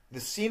 The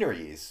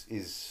scenery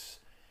is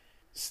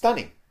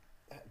stunning.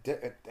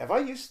 Have I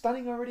used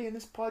stunning already in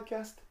this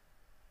podcast?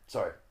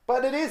 Sorry,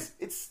 but it is.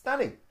 It's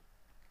stunning.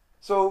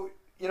 So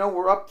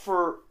we're up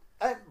for,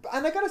 and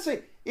I gotta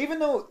say, even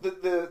though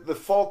the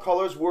fall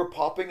colors were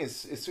popping as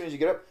soon as you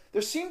get up,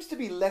 there seems to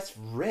be less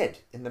red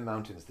in the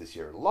mountains this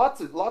year.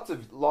 Lots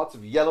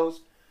of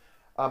yellows,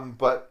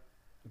 but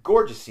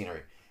gorgeous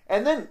scenery.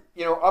 And then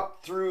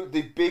up through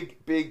the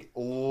big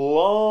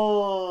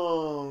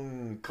long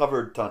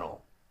covered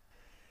tunnel.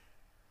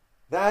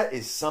 That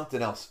is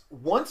something else.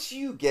 Once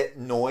you get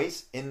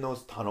noise in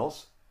those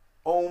tunnels,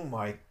 oh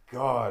my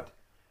God,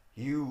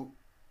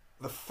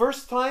 the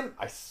first time,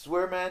 I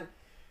swear, man,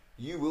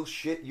 you will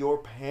shit your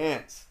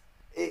pants.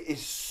 It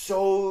is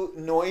so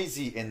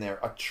noisy in there.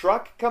 A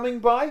truck coming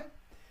by?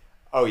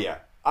 Oh yeah,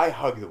 I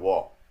hug the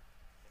wall.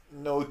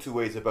 No two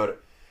ways about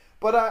it.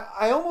 But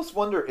I almost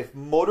wonder if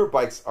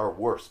motorbikes are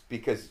worse,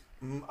 because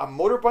a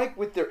motorbike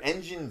with their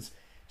engines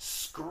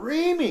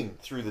screaming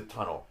through the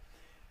tunnel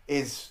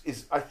is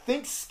I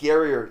think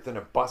scarier than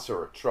a bus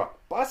or a truck.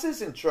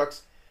 Buses and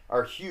trucks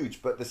are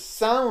huge, but the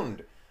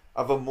sound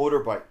of a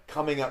motorbike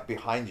coming up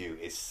behind you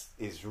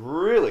is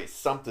really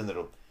something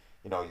that'll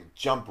you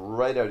jump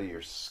right out of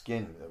your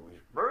skin.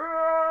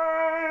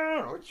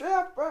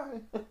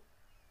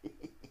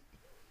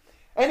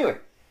 Anyway,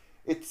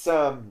 it's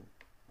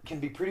can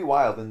be pretty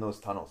wild in those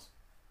tunnels.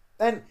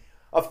 And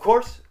of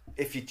course,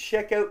 if you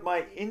check out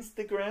my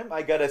Instagram,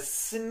 I got a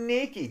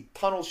sneaky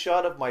tunnel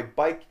shot of my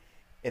bike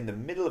in the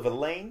middle of a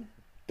lane.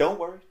 Don't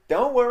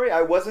worry,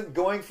 I wasn't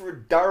going for a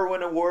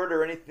Darwin Award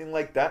or anything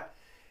like that.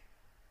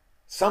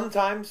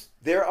 Sometimes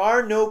there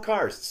are no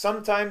cars.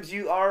 Sometimes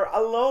you are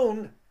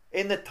alone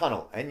in the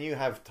tunnel and you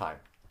have time.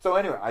 So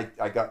anyway,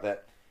 I got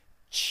that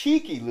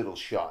cheeky little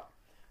shot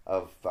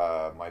of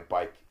my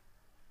bike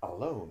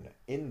alone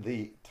in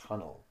the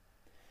tunnel.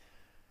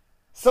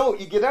 So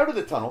you get out of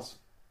the tunnels.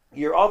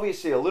 You're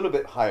obviously a little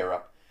bit higher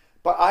up.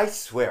 But I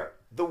swear,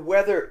 the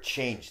weather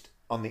changed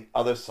on the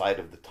other side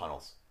of the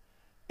tunnels.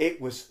 It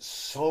was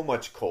so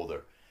much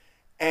colder.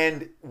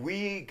 And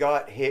we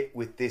got hit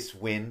with this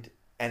wind,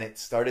 and it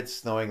started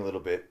snowing a little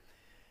bit.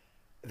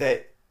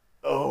 That,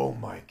 oh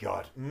my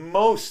God,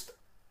 most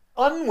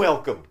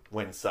unwelcome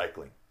when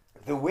cycling.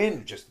 The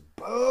wind just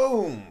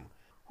boom.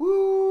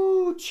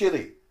 Woo,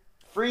 chilly.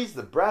 Freeze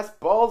the brass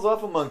balls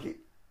off a monkey.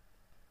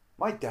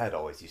 My dad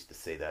always used to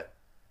say that.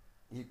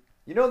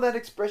 You know that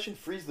expression,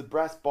 freeze the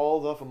brass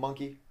balls off a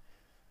monkey?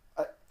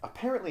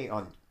 Apparently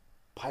on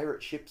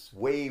pirate ships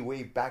way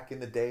back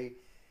in the day,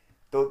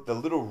 the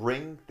little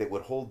ring that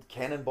would hold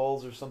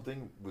cannonballs or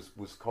something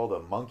was called a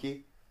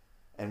monkey.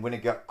 And when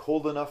it got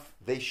cold enough,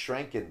 they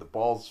shrank and the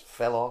balls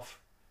fell off.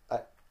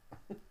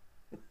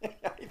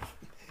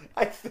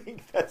 I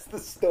think that's the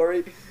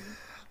story.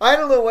 I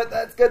don't know what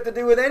that's got to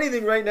do with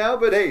anything right now,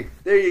 but hey,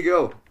 there you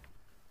go.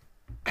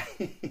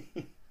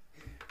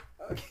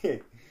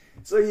 Okay,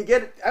 so you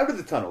get out of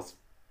the tunnels,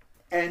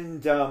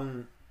 and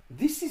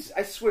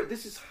I swear,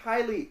 this is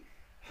highly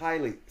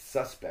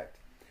suspect.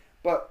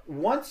 But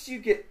once you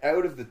get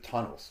out of the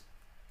tunnels,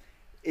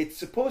 it's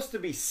supposed to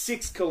be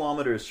 6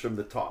 kilometers from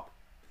the top.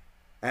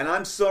 And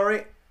I'm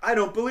sorry, I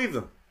don't believe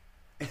them.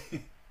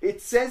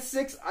 It says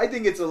 6, I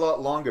think it's a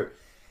lot longer.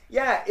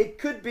 Yeah, it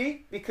could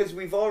be, because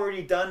we've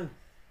already done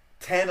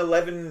 10,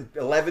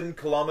 11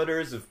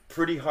 kilometers of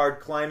pretty hard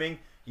climbing.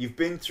 You've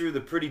been through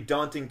the pretty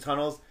daunting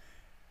tunnels.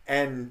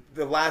 And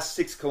the last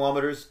 6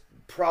 kilometers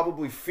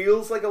probably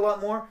feels like a lot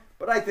more,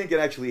 but I think it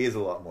actually is a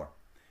lot more.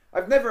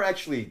 I've never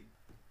actually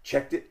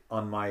checked it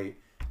on my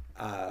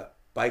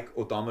bike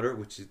odometer,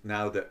 which is,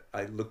 now that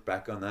I look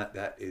back on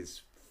that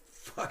is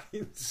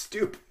fucking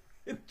stupid.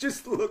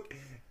 Just look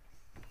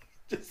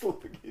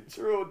at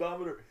your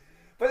odometer.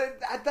 But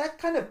at that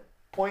kind of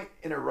point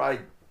in a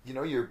ride,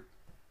 you're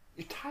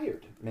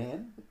tired,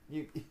 man.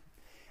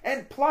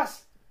 And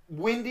plus,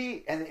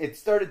 windy, and it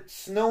started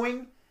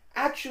snowing.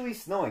 Actually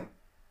snowing.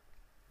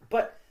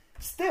 But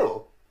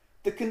still,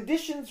 the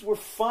conditions were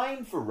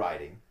fine for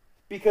riding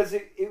because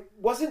it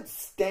wasn't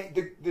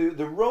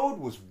the road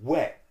was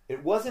wet.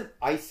 It wasn't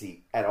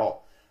icy at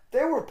all.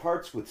 There were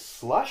parts with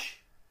slush,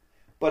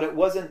 but it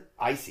wasn't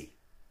icy.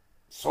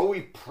 So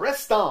we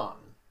pressed on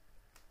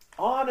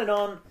and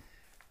on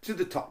to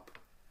the top.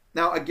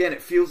 Now again,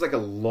 it feels like a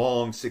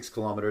long 6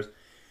 kilometers.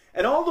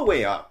 And all the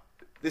way up,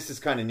 this is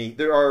kind of neat.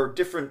 There are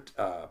different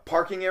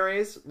parking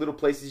areas, little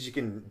places you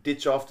can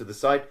ditch off to the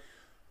side.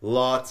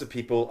 Lots of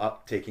people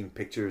up taking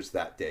pictures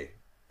that day.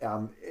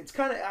 It's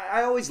kind of,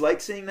 I always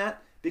like seeing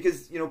that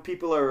because,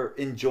 people are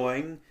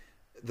enjoying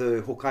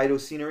the Hokkaido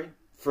scenery.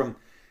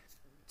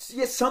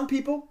 Some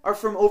people are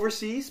from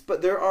overseas,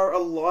 but there are a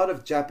lot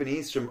of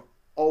Japanese from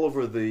all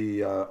over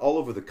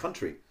the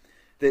country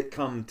that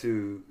come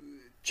to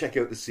check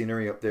out the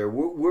scenery up there,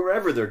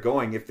 wherever they're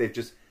going. If they've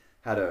just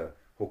had a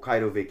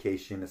Hokkaido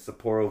vacation, a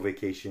Sapporo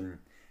vacation,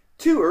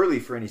 too early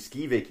for any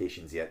ski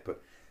vacations yet,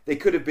 but they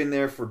could have been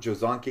there for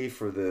Jozanke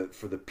for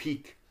the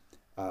peak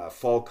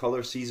fall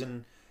color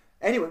season.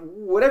 Anyway,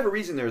 whatever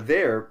reason they're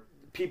there,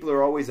 people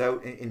are always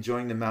out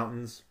enjoying the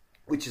mountains,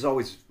 which is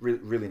always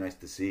really nice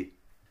to see.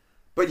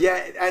 But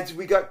yeah, as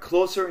we got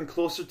closer and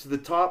closer to the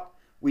top,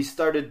 we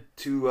started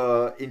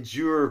to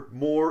endure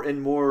more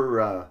and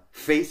more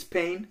face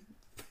pain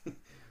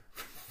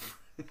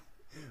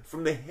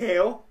from the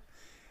hail.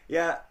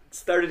 Yeah, it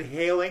started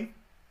hailing.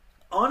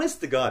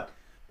 Honest to God,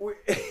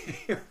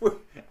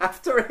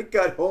 after I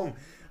got home,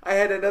 I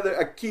had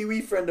a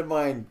Kiwi friend of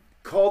mine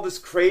called us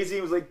crazy.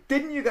 He was like,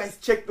 "Didn't you guys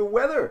check the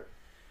weather?"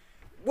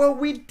 Well,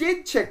 we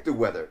did check the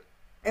weather,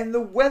 and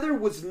the weather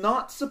was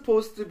not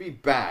supposed to be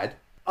bad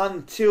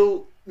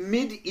until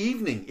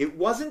mid-evening. It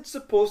wasn't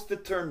supposed to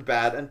turn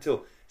bad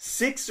until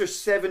 6 or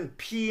 7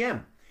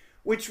 p.m.,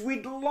 which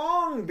we'd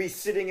long be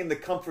sitting in the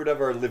comfort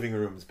of our living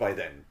rooms by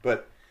then.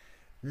 But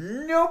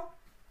nope,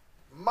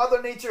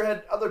 Mother Nature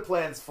had other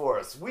plans for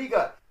us. We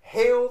got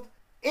hailed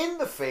in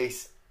the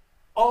face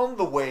on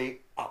the way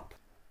up.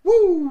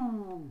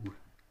 Woo!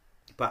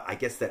 But I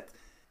guess that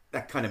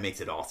kind of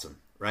makes it awesome,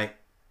 right?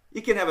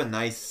 You can have a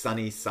nice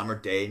sunny summer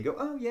day and go,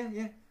 oh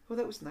yeah, oh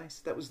that was nice,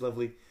 that was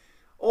lovely.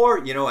 Or,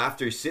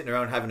 after you're sitting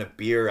around having a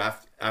beer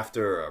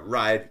after a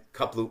ride,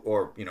 couple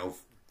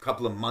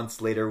of months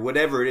later,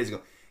 whatever it is, you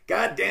go,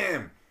 God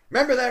damn,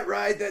 remember that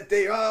ride that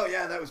day? Oh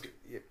yeah, that was good.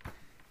 Yeah.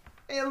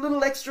 A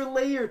little extra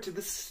layer to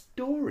the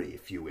story,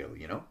 if you will,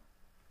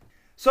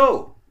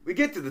 So, we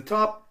get to the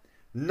top,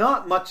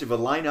 not much of a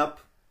lineup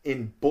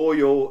in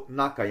Boyo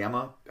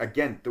Nakayama.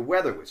 Again, the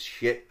weather was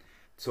shit,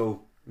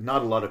 so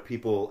not a lot of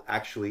people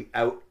actually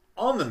out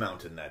on the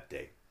mountain that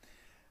day.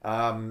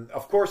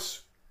 Of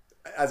course,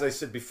 as I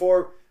said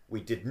before,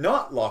 we did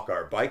not lock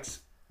our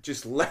bikes,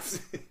 just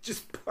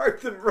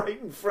parked them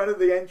right in front of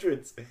the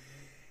entrance.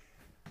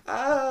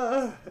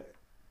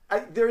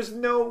 There's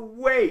no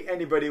way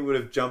anybody would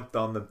have jumped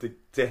on them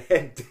to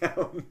head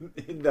down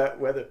in that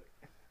weather.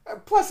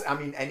 Plus,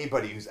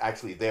 anybody who's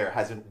actually there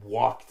hasn't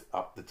walked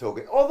up the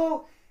Toge.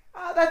 Although,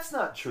 that's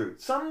not true.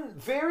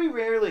 Very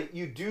rarely,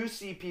 you do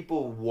see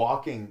people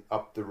walking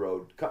up the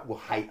road. Well,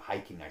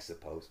 hiking, I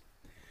suppose.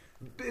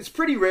 It's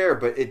pretty rare,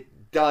 but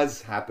it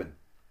does happen.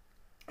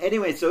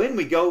 Anyway, so in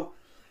we go.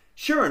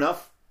 Sure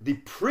enough, the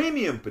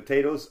premium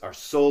potatoes are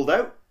sold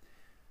out,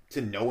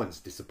 to no one's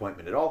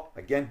disappointment at all.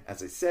 Again,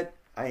 as I said,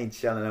 I ain't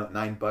shelling out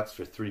 $9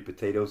 for 3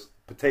 potatoes.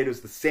 Potatoes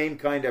the same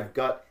kind I've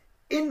got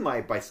in my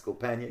bicycle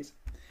panniers.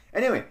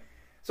 Anyway,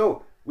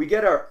 so we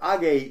get our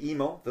age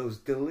imo, those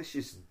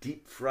delicious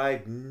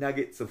deep-fried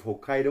nuggets of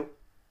Hokkaido,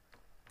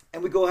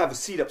 and we go have a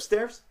seat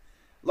upstairs.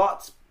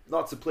 Lots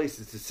of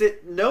places to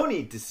sit. No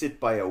need to sit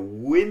by a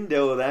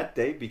window that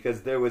day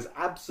because there was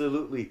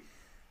absolutely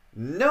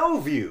no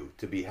view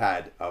to be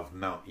had of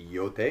Mount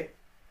Iyote.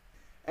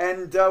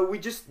 And we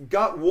just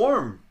got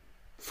warm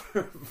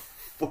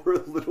for a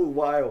little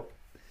while.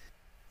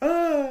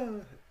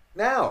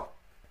 Now,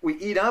 we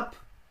eat up,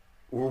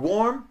 we're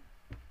warm,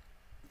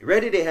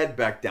 ready to head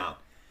back down.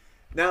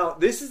 Now,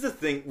 this is the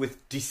thing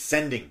with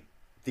descending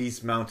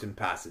these mountain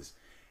passes.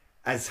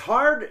 As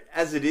hard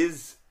as it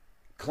is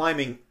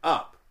climbing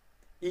up,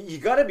 you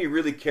got to be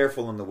really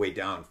careful on the way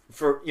down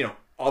for,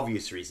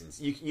 obvious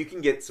reasons. You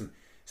can get some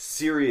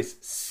serious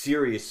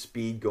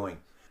speed going.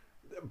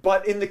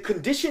 But in the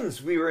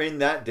conditions we were in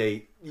that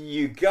day,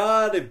 you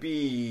got to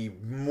be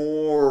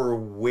more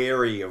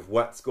wary of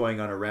what's going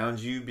on around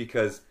you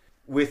because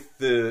with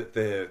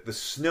the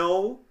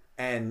snow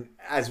and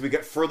as we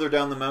get further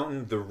down the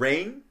mountain, the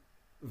rain,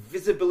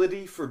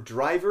 visibility for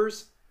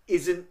drivers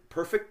isn't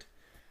perfect.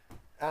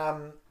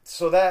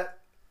 So that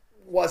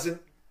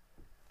wasn't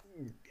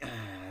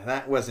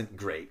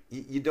great.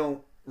 You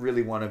don't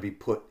really want to be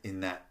put in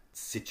that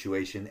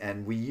situation,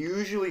 and we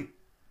usually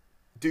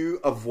do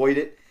avoid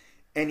it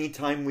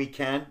anytime we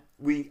can.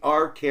 We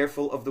are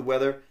careful of the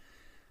weather.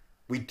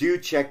 We do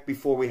check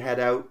before we head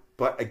out,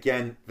 but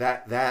again,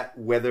 that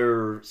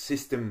weather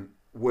system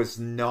was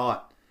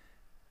not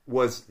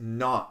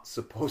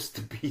supposed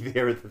to be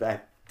there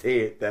that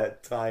day at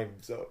that time.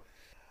 So,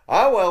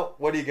 well,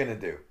 what are you gonna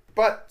do?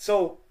 But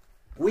so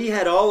we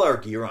had all our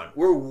gear on.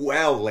 We're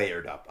well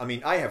layered up.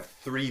 I have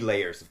 3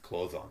 layers of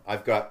clothes on.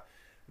 I've got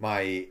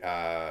my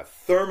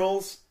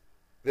thermals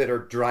that are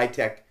dry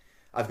tech.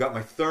 I've got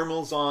my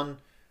thermals on.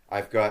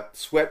 I've got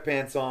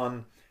sweatpants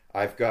on.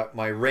 I've got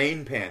my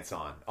rain pants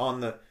on. On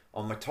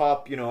my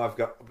top, I've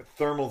got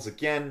thermals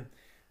again.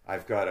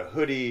 I've got a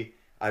hoodie.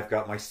 I've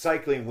got my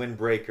cycling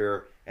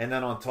windbreaker, and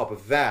then on top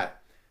of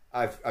that,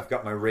 I've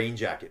got my rain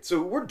jacket.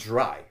 So we're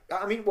dry.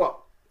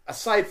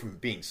 Aside from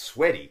being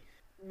sweaty,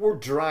 we're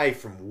dry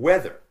from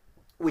weather,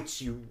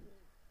 which you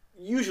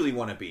usually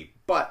want to be.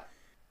 But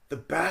the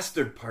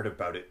bastard part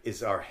about it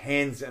is our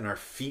hands and our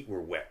feet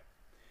were wet.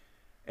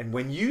 And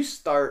when you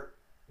start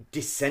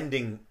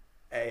descending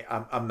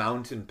a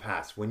mountain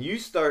pass, when you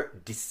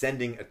start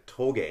descending a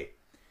Toge,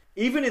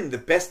 even in the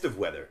best of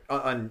weather,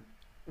 on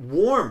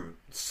warm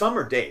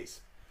summer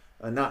days,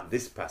 not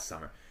this past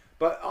summer,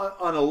 but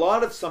on a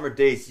lot of summer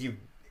days,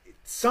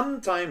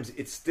 sometimes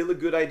it's still a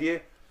good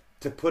idea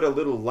to put a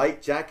little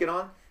light jacket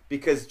on,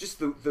 because just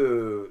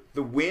the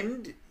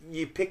wind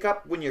you pick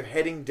up when you're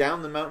heading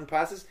down the mountain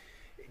passes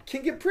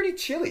can get pretty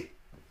chilly,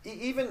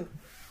 even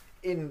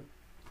in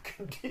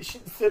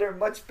conditions that are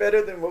much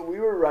better than what we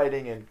were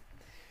riding in.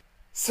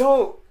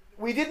 So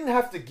we didn't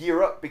have to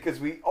gear up because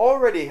we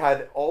already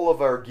had all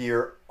of our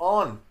gear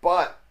on,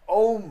 but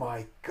oh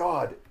my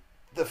god,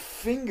 the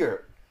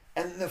finger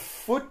and the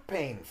foot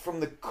pain from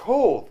the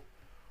cold.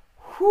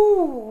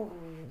 Whoo,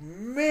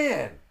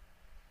 man.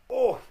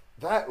 Oh,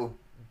 that will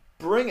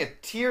bring a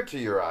tear to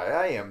your eye.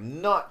 I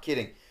am not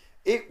kidding.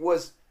 It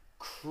was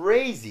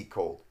crazy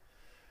cold.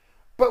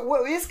 But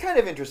what is kind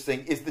of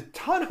interesting is the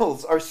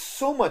tunnels are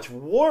so much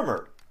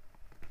warmer.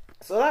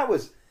 So that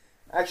was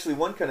actually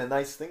one kind of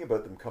nice thing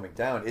about them coming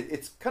down.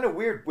 It's kind of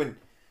weird when,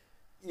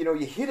 you know,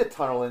 you hit a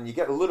tunnel and you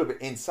get a little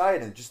bit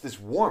inside and just this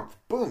warmth,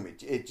 boom,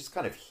 it just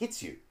kind of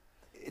hits you.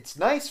 It's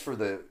nice for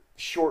the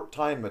short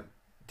time a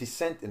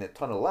descent in a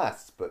tunnel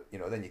lasts, but, you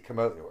know, then you come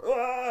out and you go,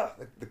 ah,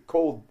 the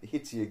cold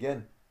hits you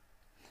again.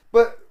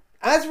 But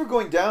as we're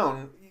going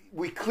down,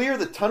 we clear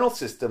the tunnel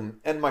system,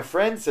 and my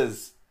friend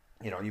says,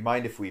 you know, you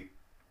mind if we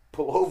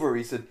pull over?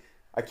 He said,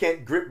 I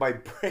can't grip my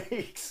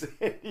brakes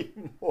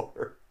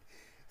anymore.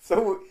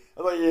 So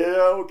I'm like,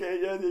 yeah, okay,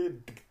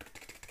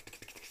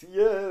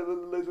 yeah,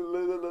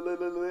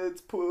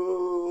 let's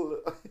pull.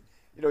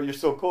 You know, you're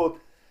so cold.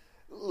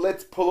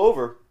 Let's pull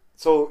over.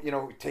 So, you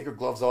know, we take our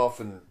gloves off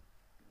and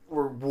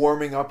we're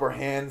warming up our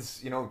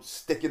hands, you know,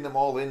 sticking them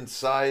all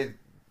inside,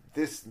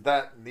 this,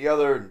 that, and the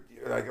other. And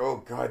you're like,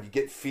 oh God, you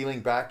get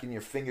feeling back in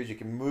your fingers. You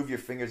can move your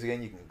fingers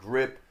again. You can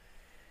grip.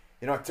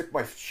 You know, I took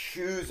my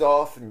shoes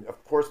off, and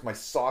of course my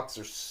socks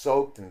are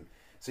soaked, and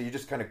so you're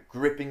just kind of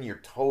gripping your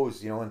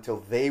toes, you know, until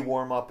they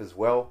warm up as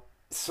well.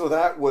 So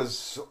that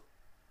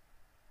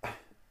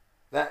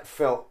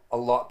felt a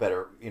lot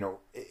better. You know,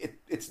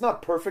 it's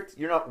not perfect.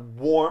 You're not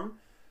warm,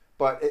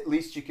 but at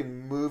least you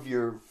can move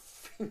your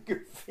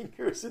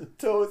fingers and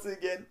toes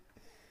again.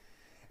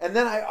 And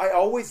then I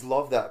always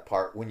love that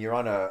part when you're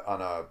on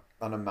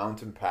a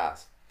mountain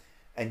pass,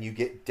 and you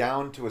get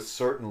down to a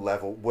certain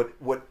level,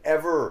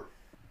 whatever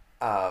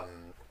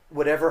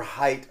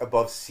height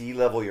above sea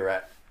level you're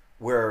at,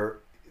 where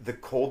the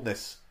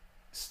coldness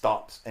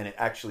stops, and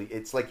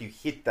it's like you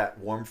hit that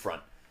warm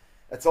front.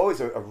 That's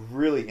always a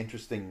really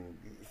interesting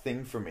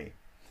thing for me.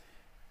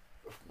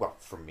 Well,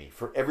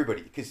 for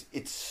everybody, because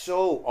it's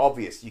so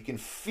obvious. You can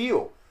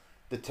feel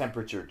the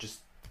temperature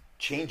just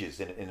changes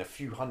in a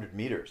few hundred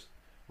meters.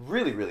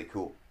 Really, really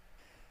cool.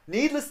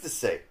 Needless to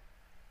say,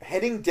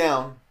 heading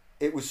down,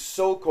 it was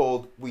so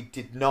cold, we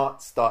did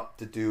not stop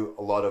to do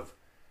a lot of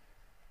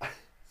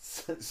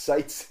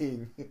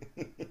sightseeing.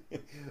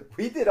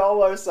 We did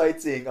all our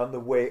sightseeing on the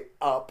way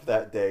up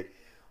that day.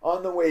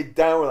 On the way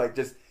down, we're like,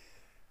 just,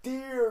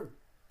 dear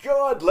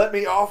God, let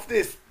me off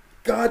this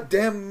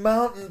goddamn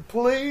mountain,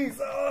 please.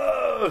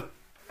 Oh!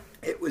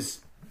 It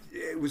was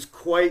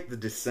quite the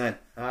descent.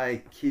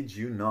 I kid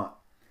you not.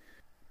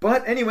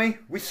 But anyway,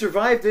 we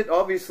survived it,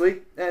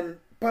 obviously.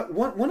 But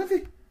one of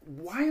the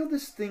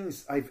wildest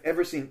things I've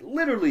ever seen,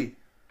 literally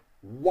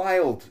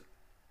wild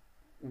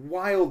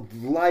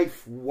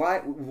life,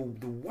 the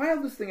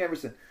wildest thing I've ever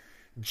seen.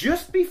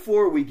 Just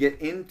before we get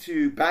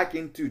back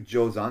into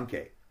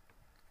Jozanke,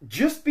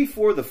 just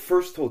before the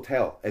first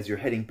hotel, as you're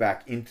heading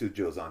back into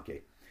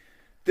Jozanke,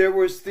 there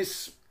was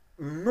this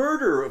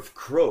murder of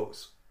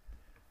crows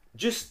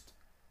just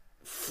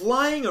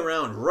flying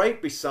around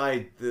right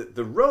beside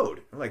the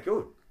road. I'm like,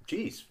 oh,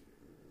 geez,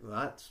 well,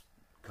 that's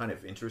kind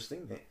of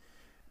interesting.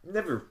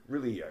 Never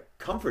really a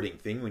comforting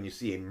thing when you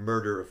see a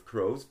murder of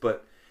crows,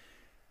 but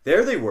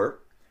there they were.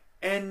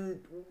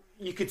 And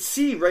you could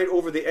see right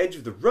over the edge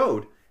of the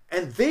road,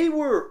 and they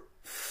were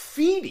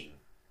feeding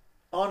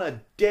on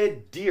a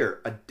dead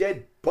deer, a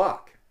dead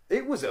buck.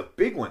 It was a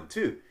big one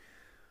too.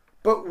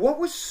 But what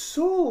was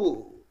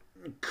so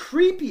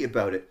creepy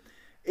about it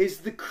is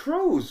the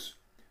crows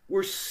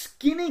were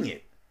skinning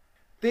it.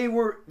 They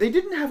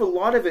didn't have a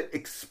lot of it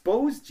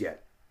exposed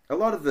yet, a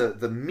lot of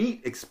the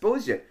meat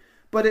exposed yet,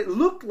 but it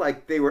looked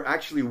like they were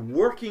actually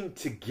working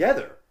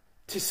together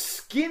to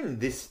skin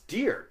this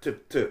deer,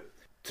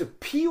 to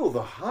peel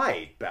the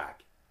hide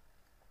back.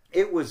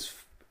 It was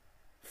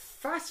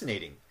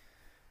fascinating.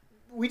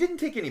 We didn't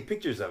take any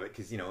pictures of it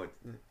because, you know,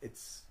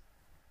 it's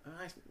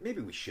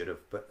maybe we should have,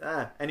 but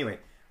anyway,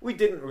 we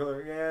didn't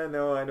really. Yeah,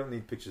 no, I don't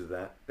need pictures of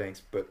that.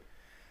 Thanks, but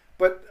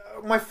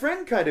my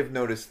friend kind of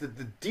noticed that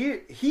the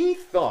deer. He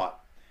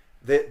thought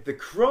that the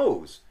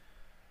crows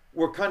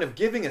were kind of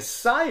giving a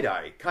side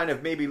eye, kind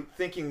of maybe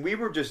thinking we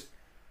were just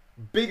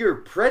bigger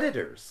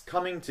predators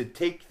coming to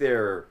take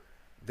their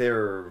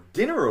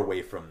dinner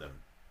away from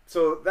them.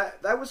 So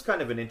that was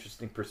kind of an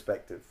interesting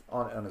perspective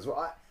on as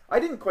well. I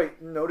didn't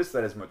quite notice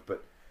that as much,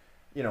 but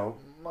you know,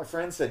 my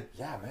friend said,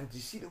 "Yeah, man, do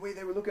you see the way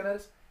they were looking at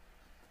us?"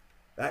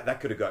 That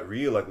could have got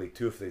real ugly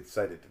too if they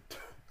decided to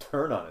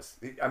turn on us.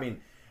 I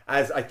mean,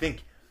 as I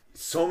think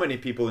so many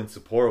people in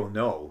Sapporo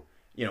know,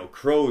 you know,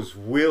 crows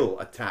will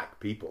attack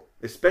people,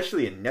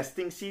 especially in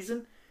nesting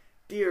season.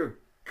 Dear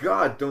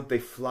God, don't they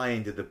fly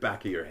into the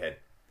back of your head.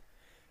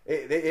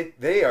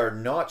 They are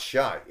not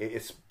shy.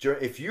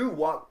 If you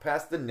walk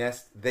past the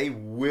nest, they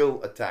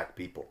will attack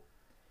people.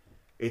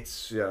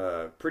 It's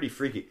pretty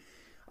freaky.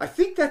 I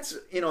think that's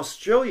in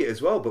Australia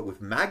as well, but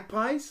with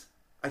magpies.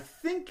 I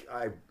think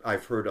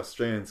I've heard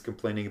Australians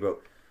complaining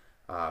about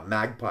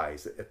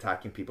magpies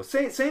attacking people.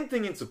 Same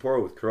thing in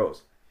Sapporo with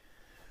crows.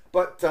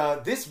 But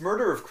this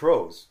murder of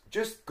crows,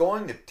 just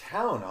going to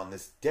town on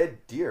this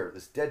dead deer,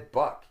 this dead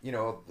buck,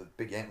 the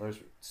big antlers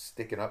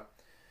sticking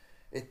up.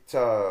 It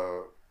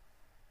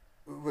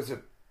was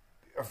a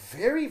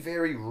very,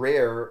 very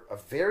rare, a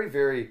very,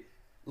 very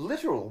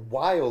literal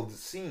wild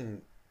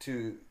scene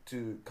to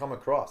come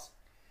across.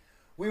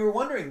 We were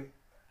wondering,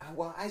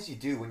 well, as you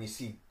do when you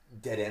see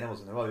dead animals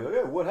in the road,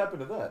 you're like, what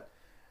happened to that?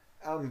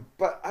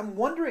 But I'm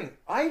wondering,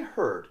 I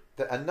heard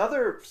that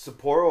another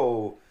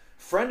Sapporo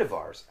friend of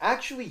ours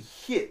actually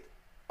hit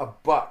a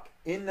buck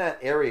in that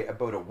area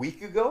about a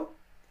week ago.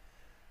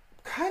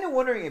 Kind of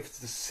wondering if it's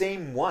the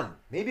same one.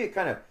 Maybe it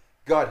kind of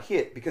got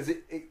hit because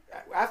it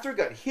after it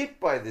got hit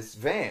by this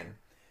van,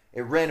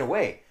 it ran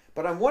away.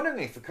 But I'm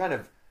wondering if it kind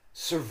of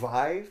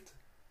survived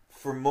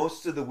for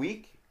most of the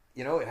week.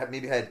 It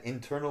maybe had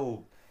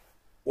internal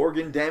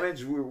organ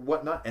damage or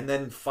whatnot, and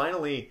then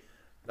finally,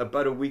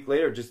 about a week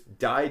later, just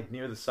died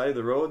near the side of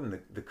the road, and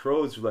the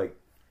crows were like,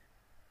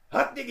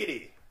 hot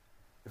diggity!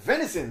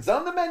 Venison's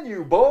on the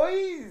menu,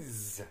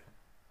 boys!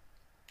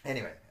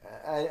 Anyway,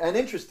 an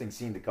interesting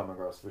scene to come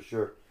across for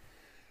sure.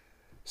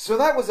 So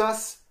that was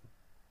us.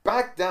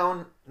 Back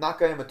down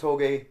Nakayama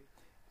Toge.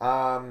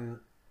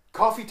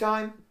 Coffee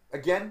time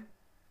again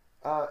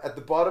at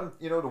the bottom,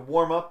 to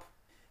warm up.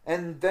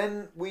 And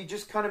then we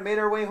just kind of made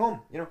our way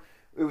home.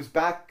 It was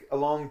back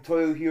along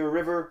Toyohira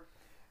River.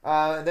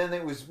 And then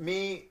it was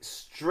me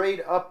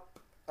straight up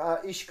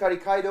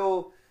Ishikari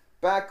Kaido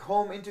back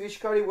home into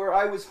Ishikari where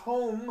I was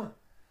home.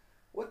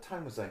 What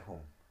time was I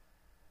home?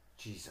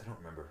 Jeez, I don't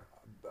remember.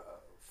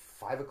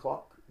 5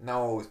 o'clock?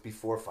 No, it was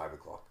before 5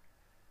 o'clock.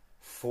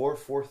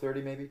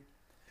 4:30 maybe.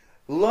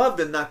 Love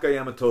the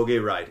Nakayama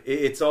Toge ride.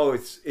 It's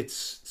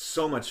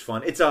so much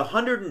fun. It's a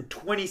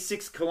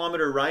 126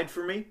 kilometer ride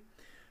for me,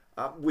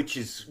 which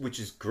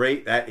is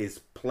great. That is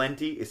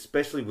plenty,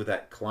 especially with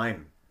that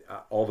climb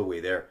all the way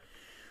there.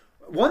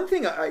 One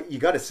thing you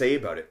got to say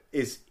about it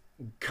is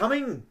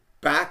coming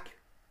back.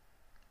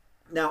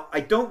 Now,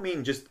 I don't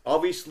mean just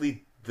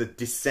obviously the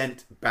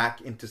descent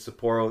back into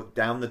Sapporo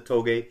down the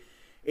Toge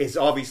is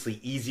obviously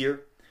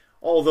easier,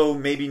 although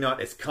maybe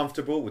not as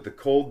comfortable with the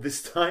cold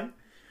this time.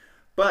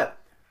 But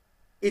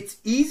it's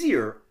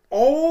easier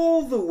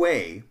all the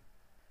way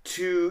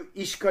to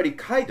Ishikari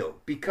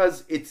Kaido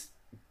because it's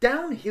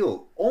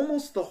downhill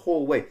almost the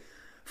whole way.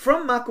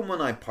 From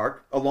Makomonai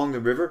Park along the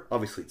river,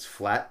 obviously it's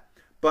flat,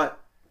 but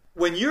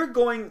when you're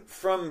going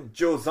from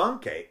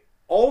Jozanke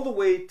all the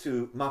way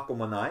to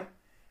Makomonai,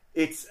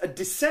 it's a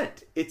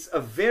descent. It's a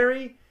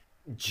very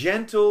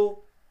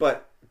gentle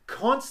but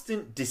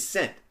constant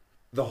descent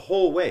the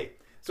whole way.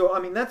 So,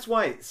 that's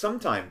why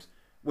sometimes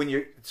when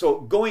you're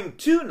going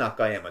to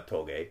Nakayama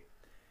Toge,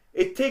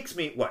 it takes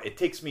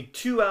me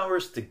 2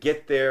 hours to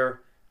get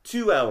there,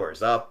 2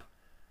 hours up,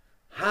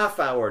 half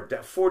hour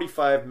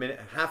 45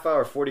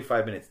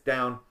 minutes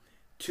down,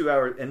 2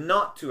 hours, and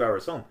not 2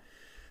 hours home.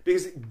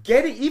 Because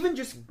even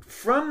just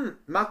from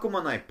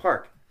Makomonai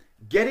Park,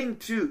 getting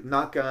to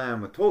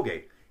Nakayama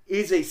Toge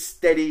is a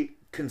steady,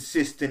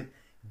 consistent,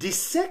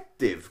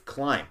 deceptive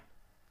climb.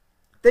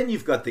 Then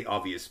you've got the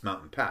obvious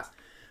mountain pass.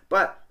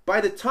 But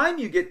by the time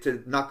you get to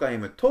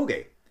Nakayama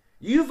Toge,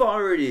 you've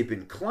already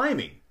been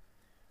climbing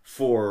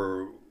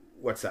for,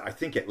 I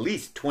think at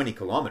least 20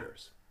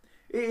 kilometers.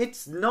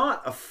 It's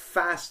not a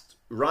fast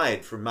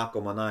ride from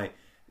Makomonai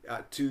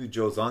to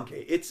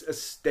Jozanke. It's a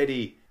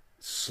steady,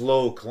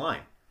 slow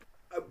climb.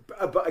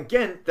 But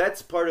again,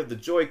 that's part of the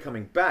joy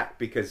coming back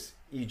because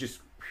you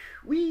just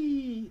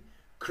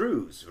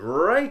cruise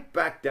right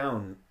back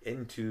down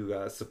into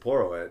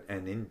Sapporo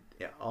and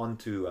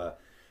onto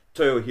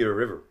Toyohira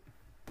River.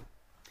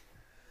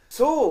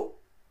 So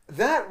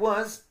that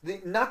was the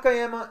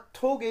Nakayama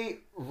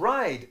Toge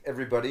ride,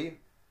 everybody.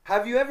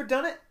 Have you ever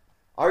done it?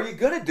 Are you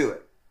going to do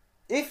it?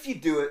 If you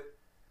do it,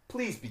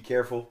 please be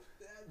careful.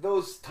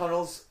 Those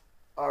tunnels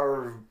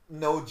are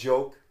no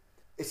joke.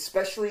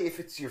 Especially if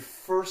it's your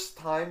first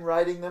time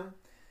riding them,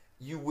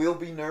 you will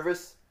be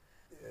nervous.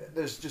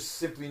 There's just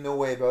simply no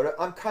way about it.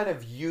 I'm kind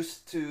of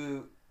used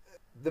to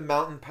the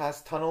mountain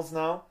pass tunnels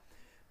now,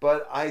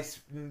 but I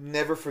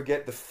never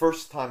forget the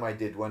first time I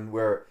did one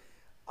where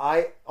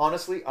I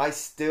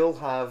still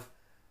have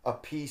a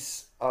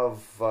piece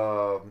of,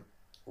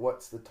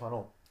 what's the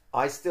tunnel?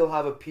 I still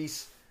have a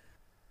piece,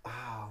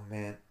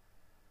 Kenashi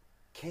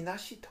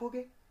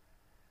Toge?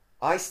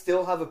 I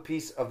still have a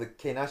piece of the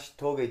Kenashi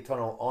Toge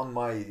tunnel on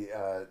my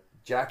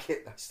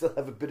jacket. I still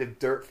have a bit of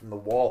dirt from the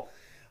wall.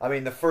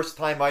 The first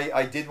time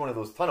I did one of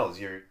those tunnels,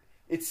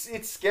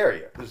 it's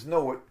scary. There's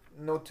no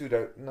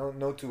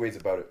two ways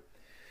about it.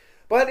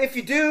 But if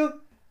you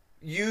do,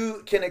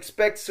 you can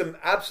expect some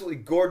absolutely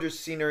gorgeous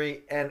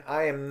scenery, and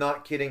I am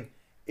not kidding.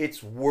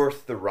 It's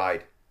worth the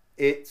ride.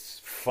 It's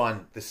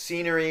fun. The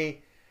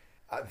scenery,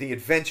 the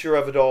adventure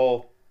of it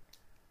all.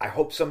 I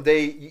hope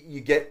someday you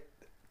get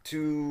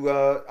to.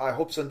 I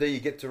hope someday you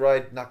get to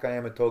ride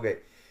Nakayama Toge.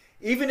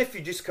 Even if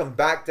you just come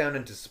back down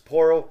into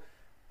Sapporo,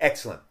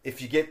 excellent.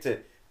 If you get to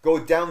go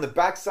down the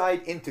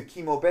backside into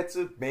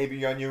Kimobetsu,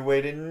 maybe on your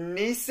way to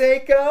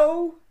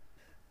Niseko,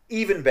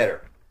 even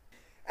better.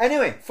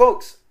 Anyway,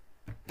 folks,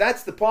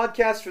 that's the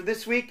podcast for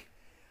this week.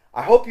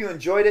 I hope you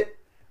enjoyed it.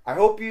 I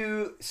hope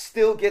you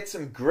still get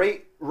some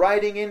great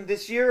riding in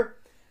this year.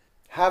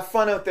 Have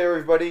fun out there,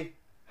 everybody.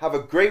 Have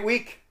a great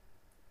week.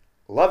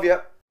 Love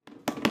ya.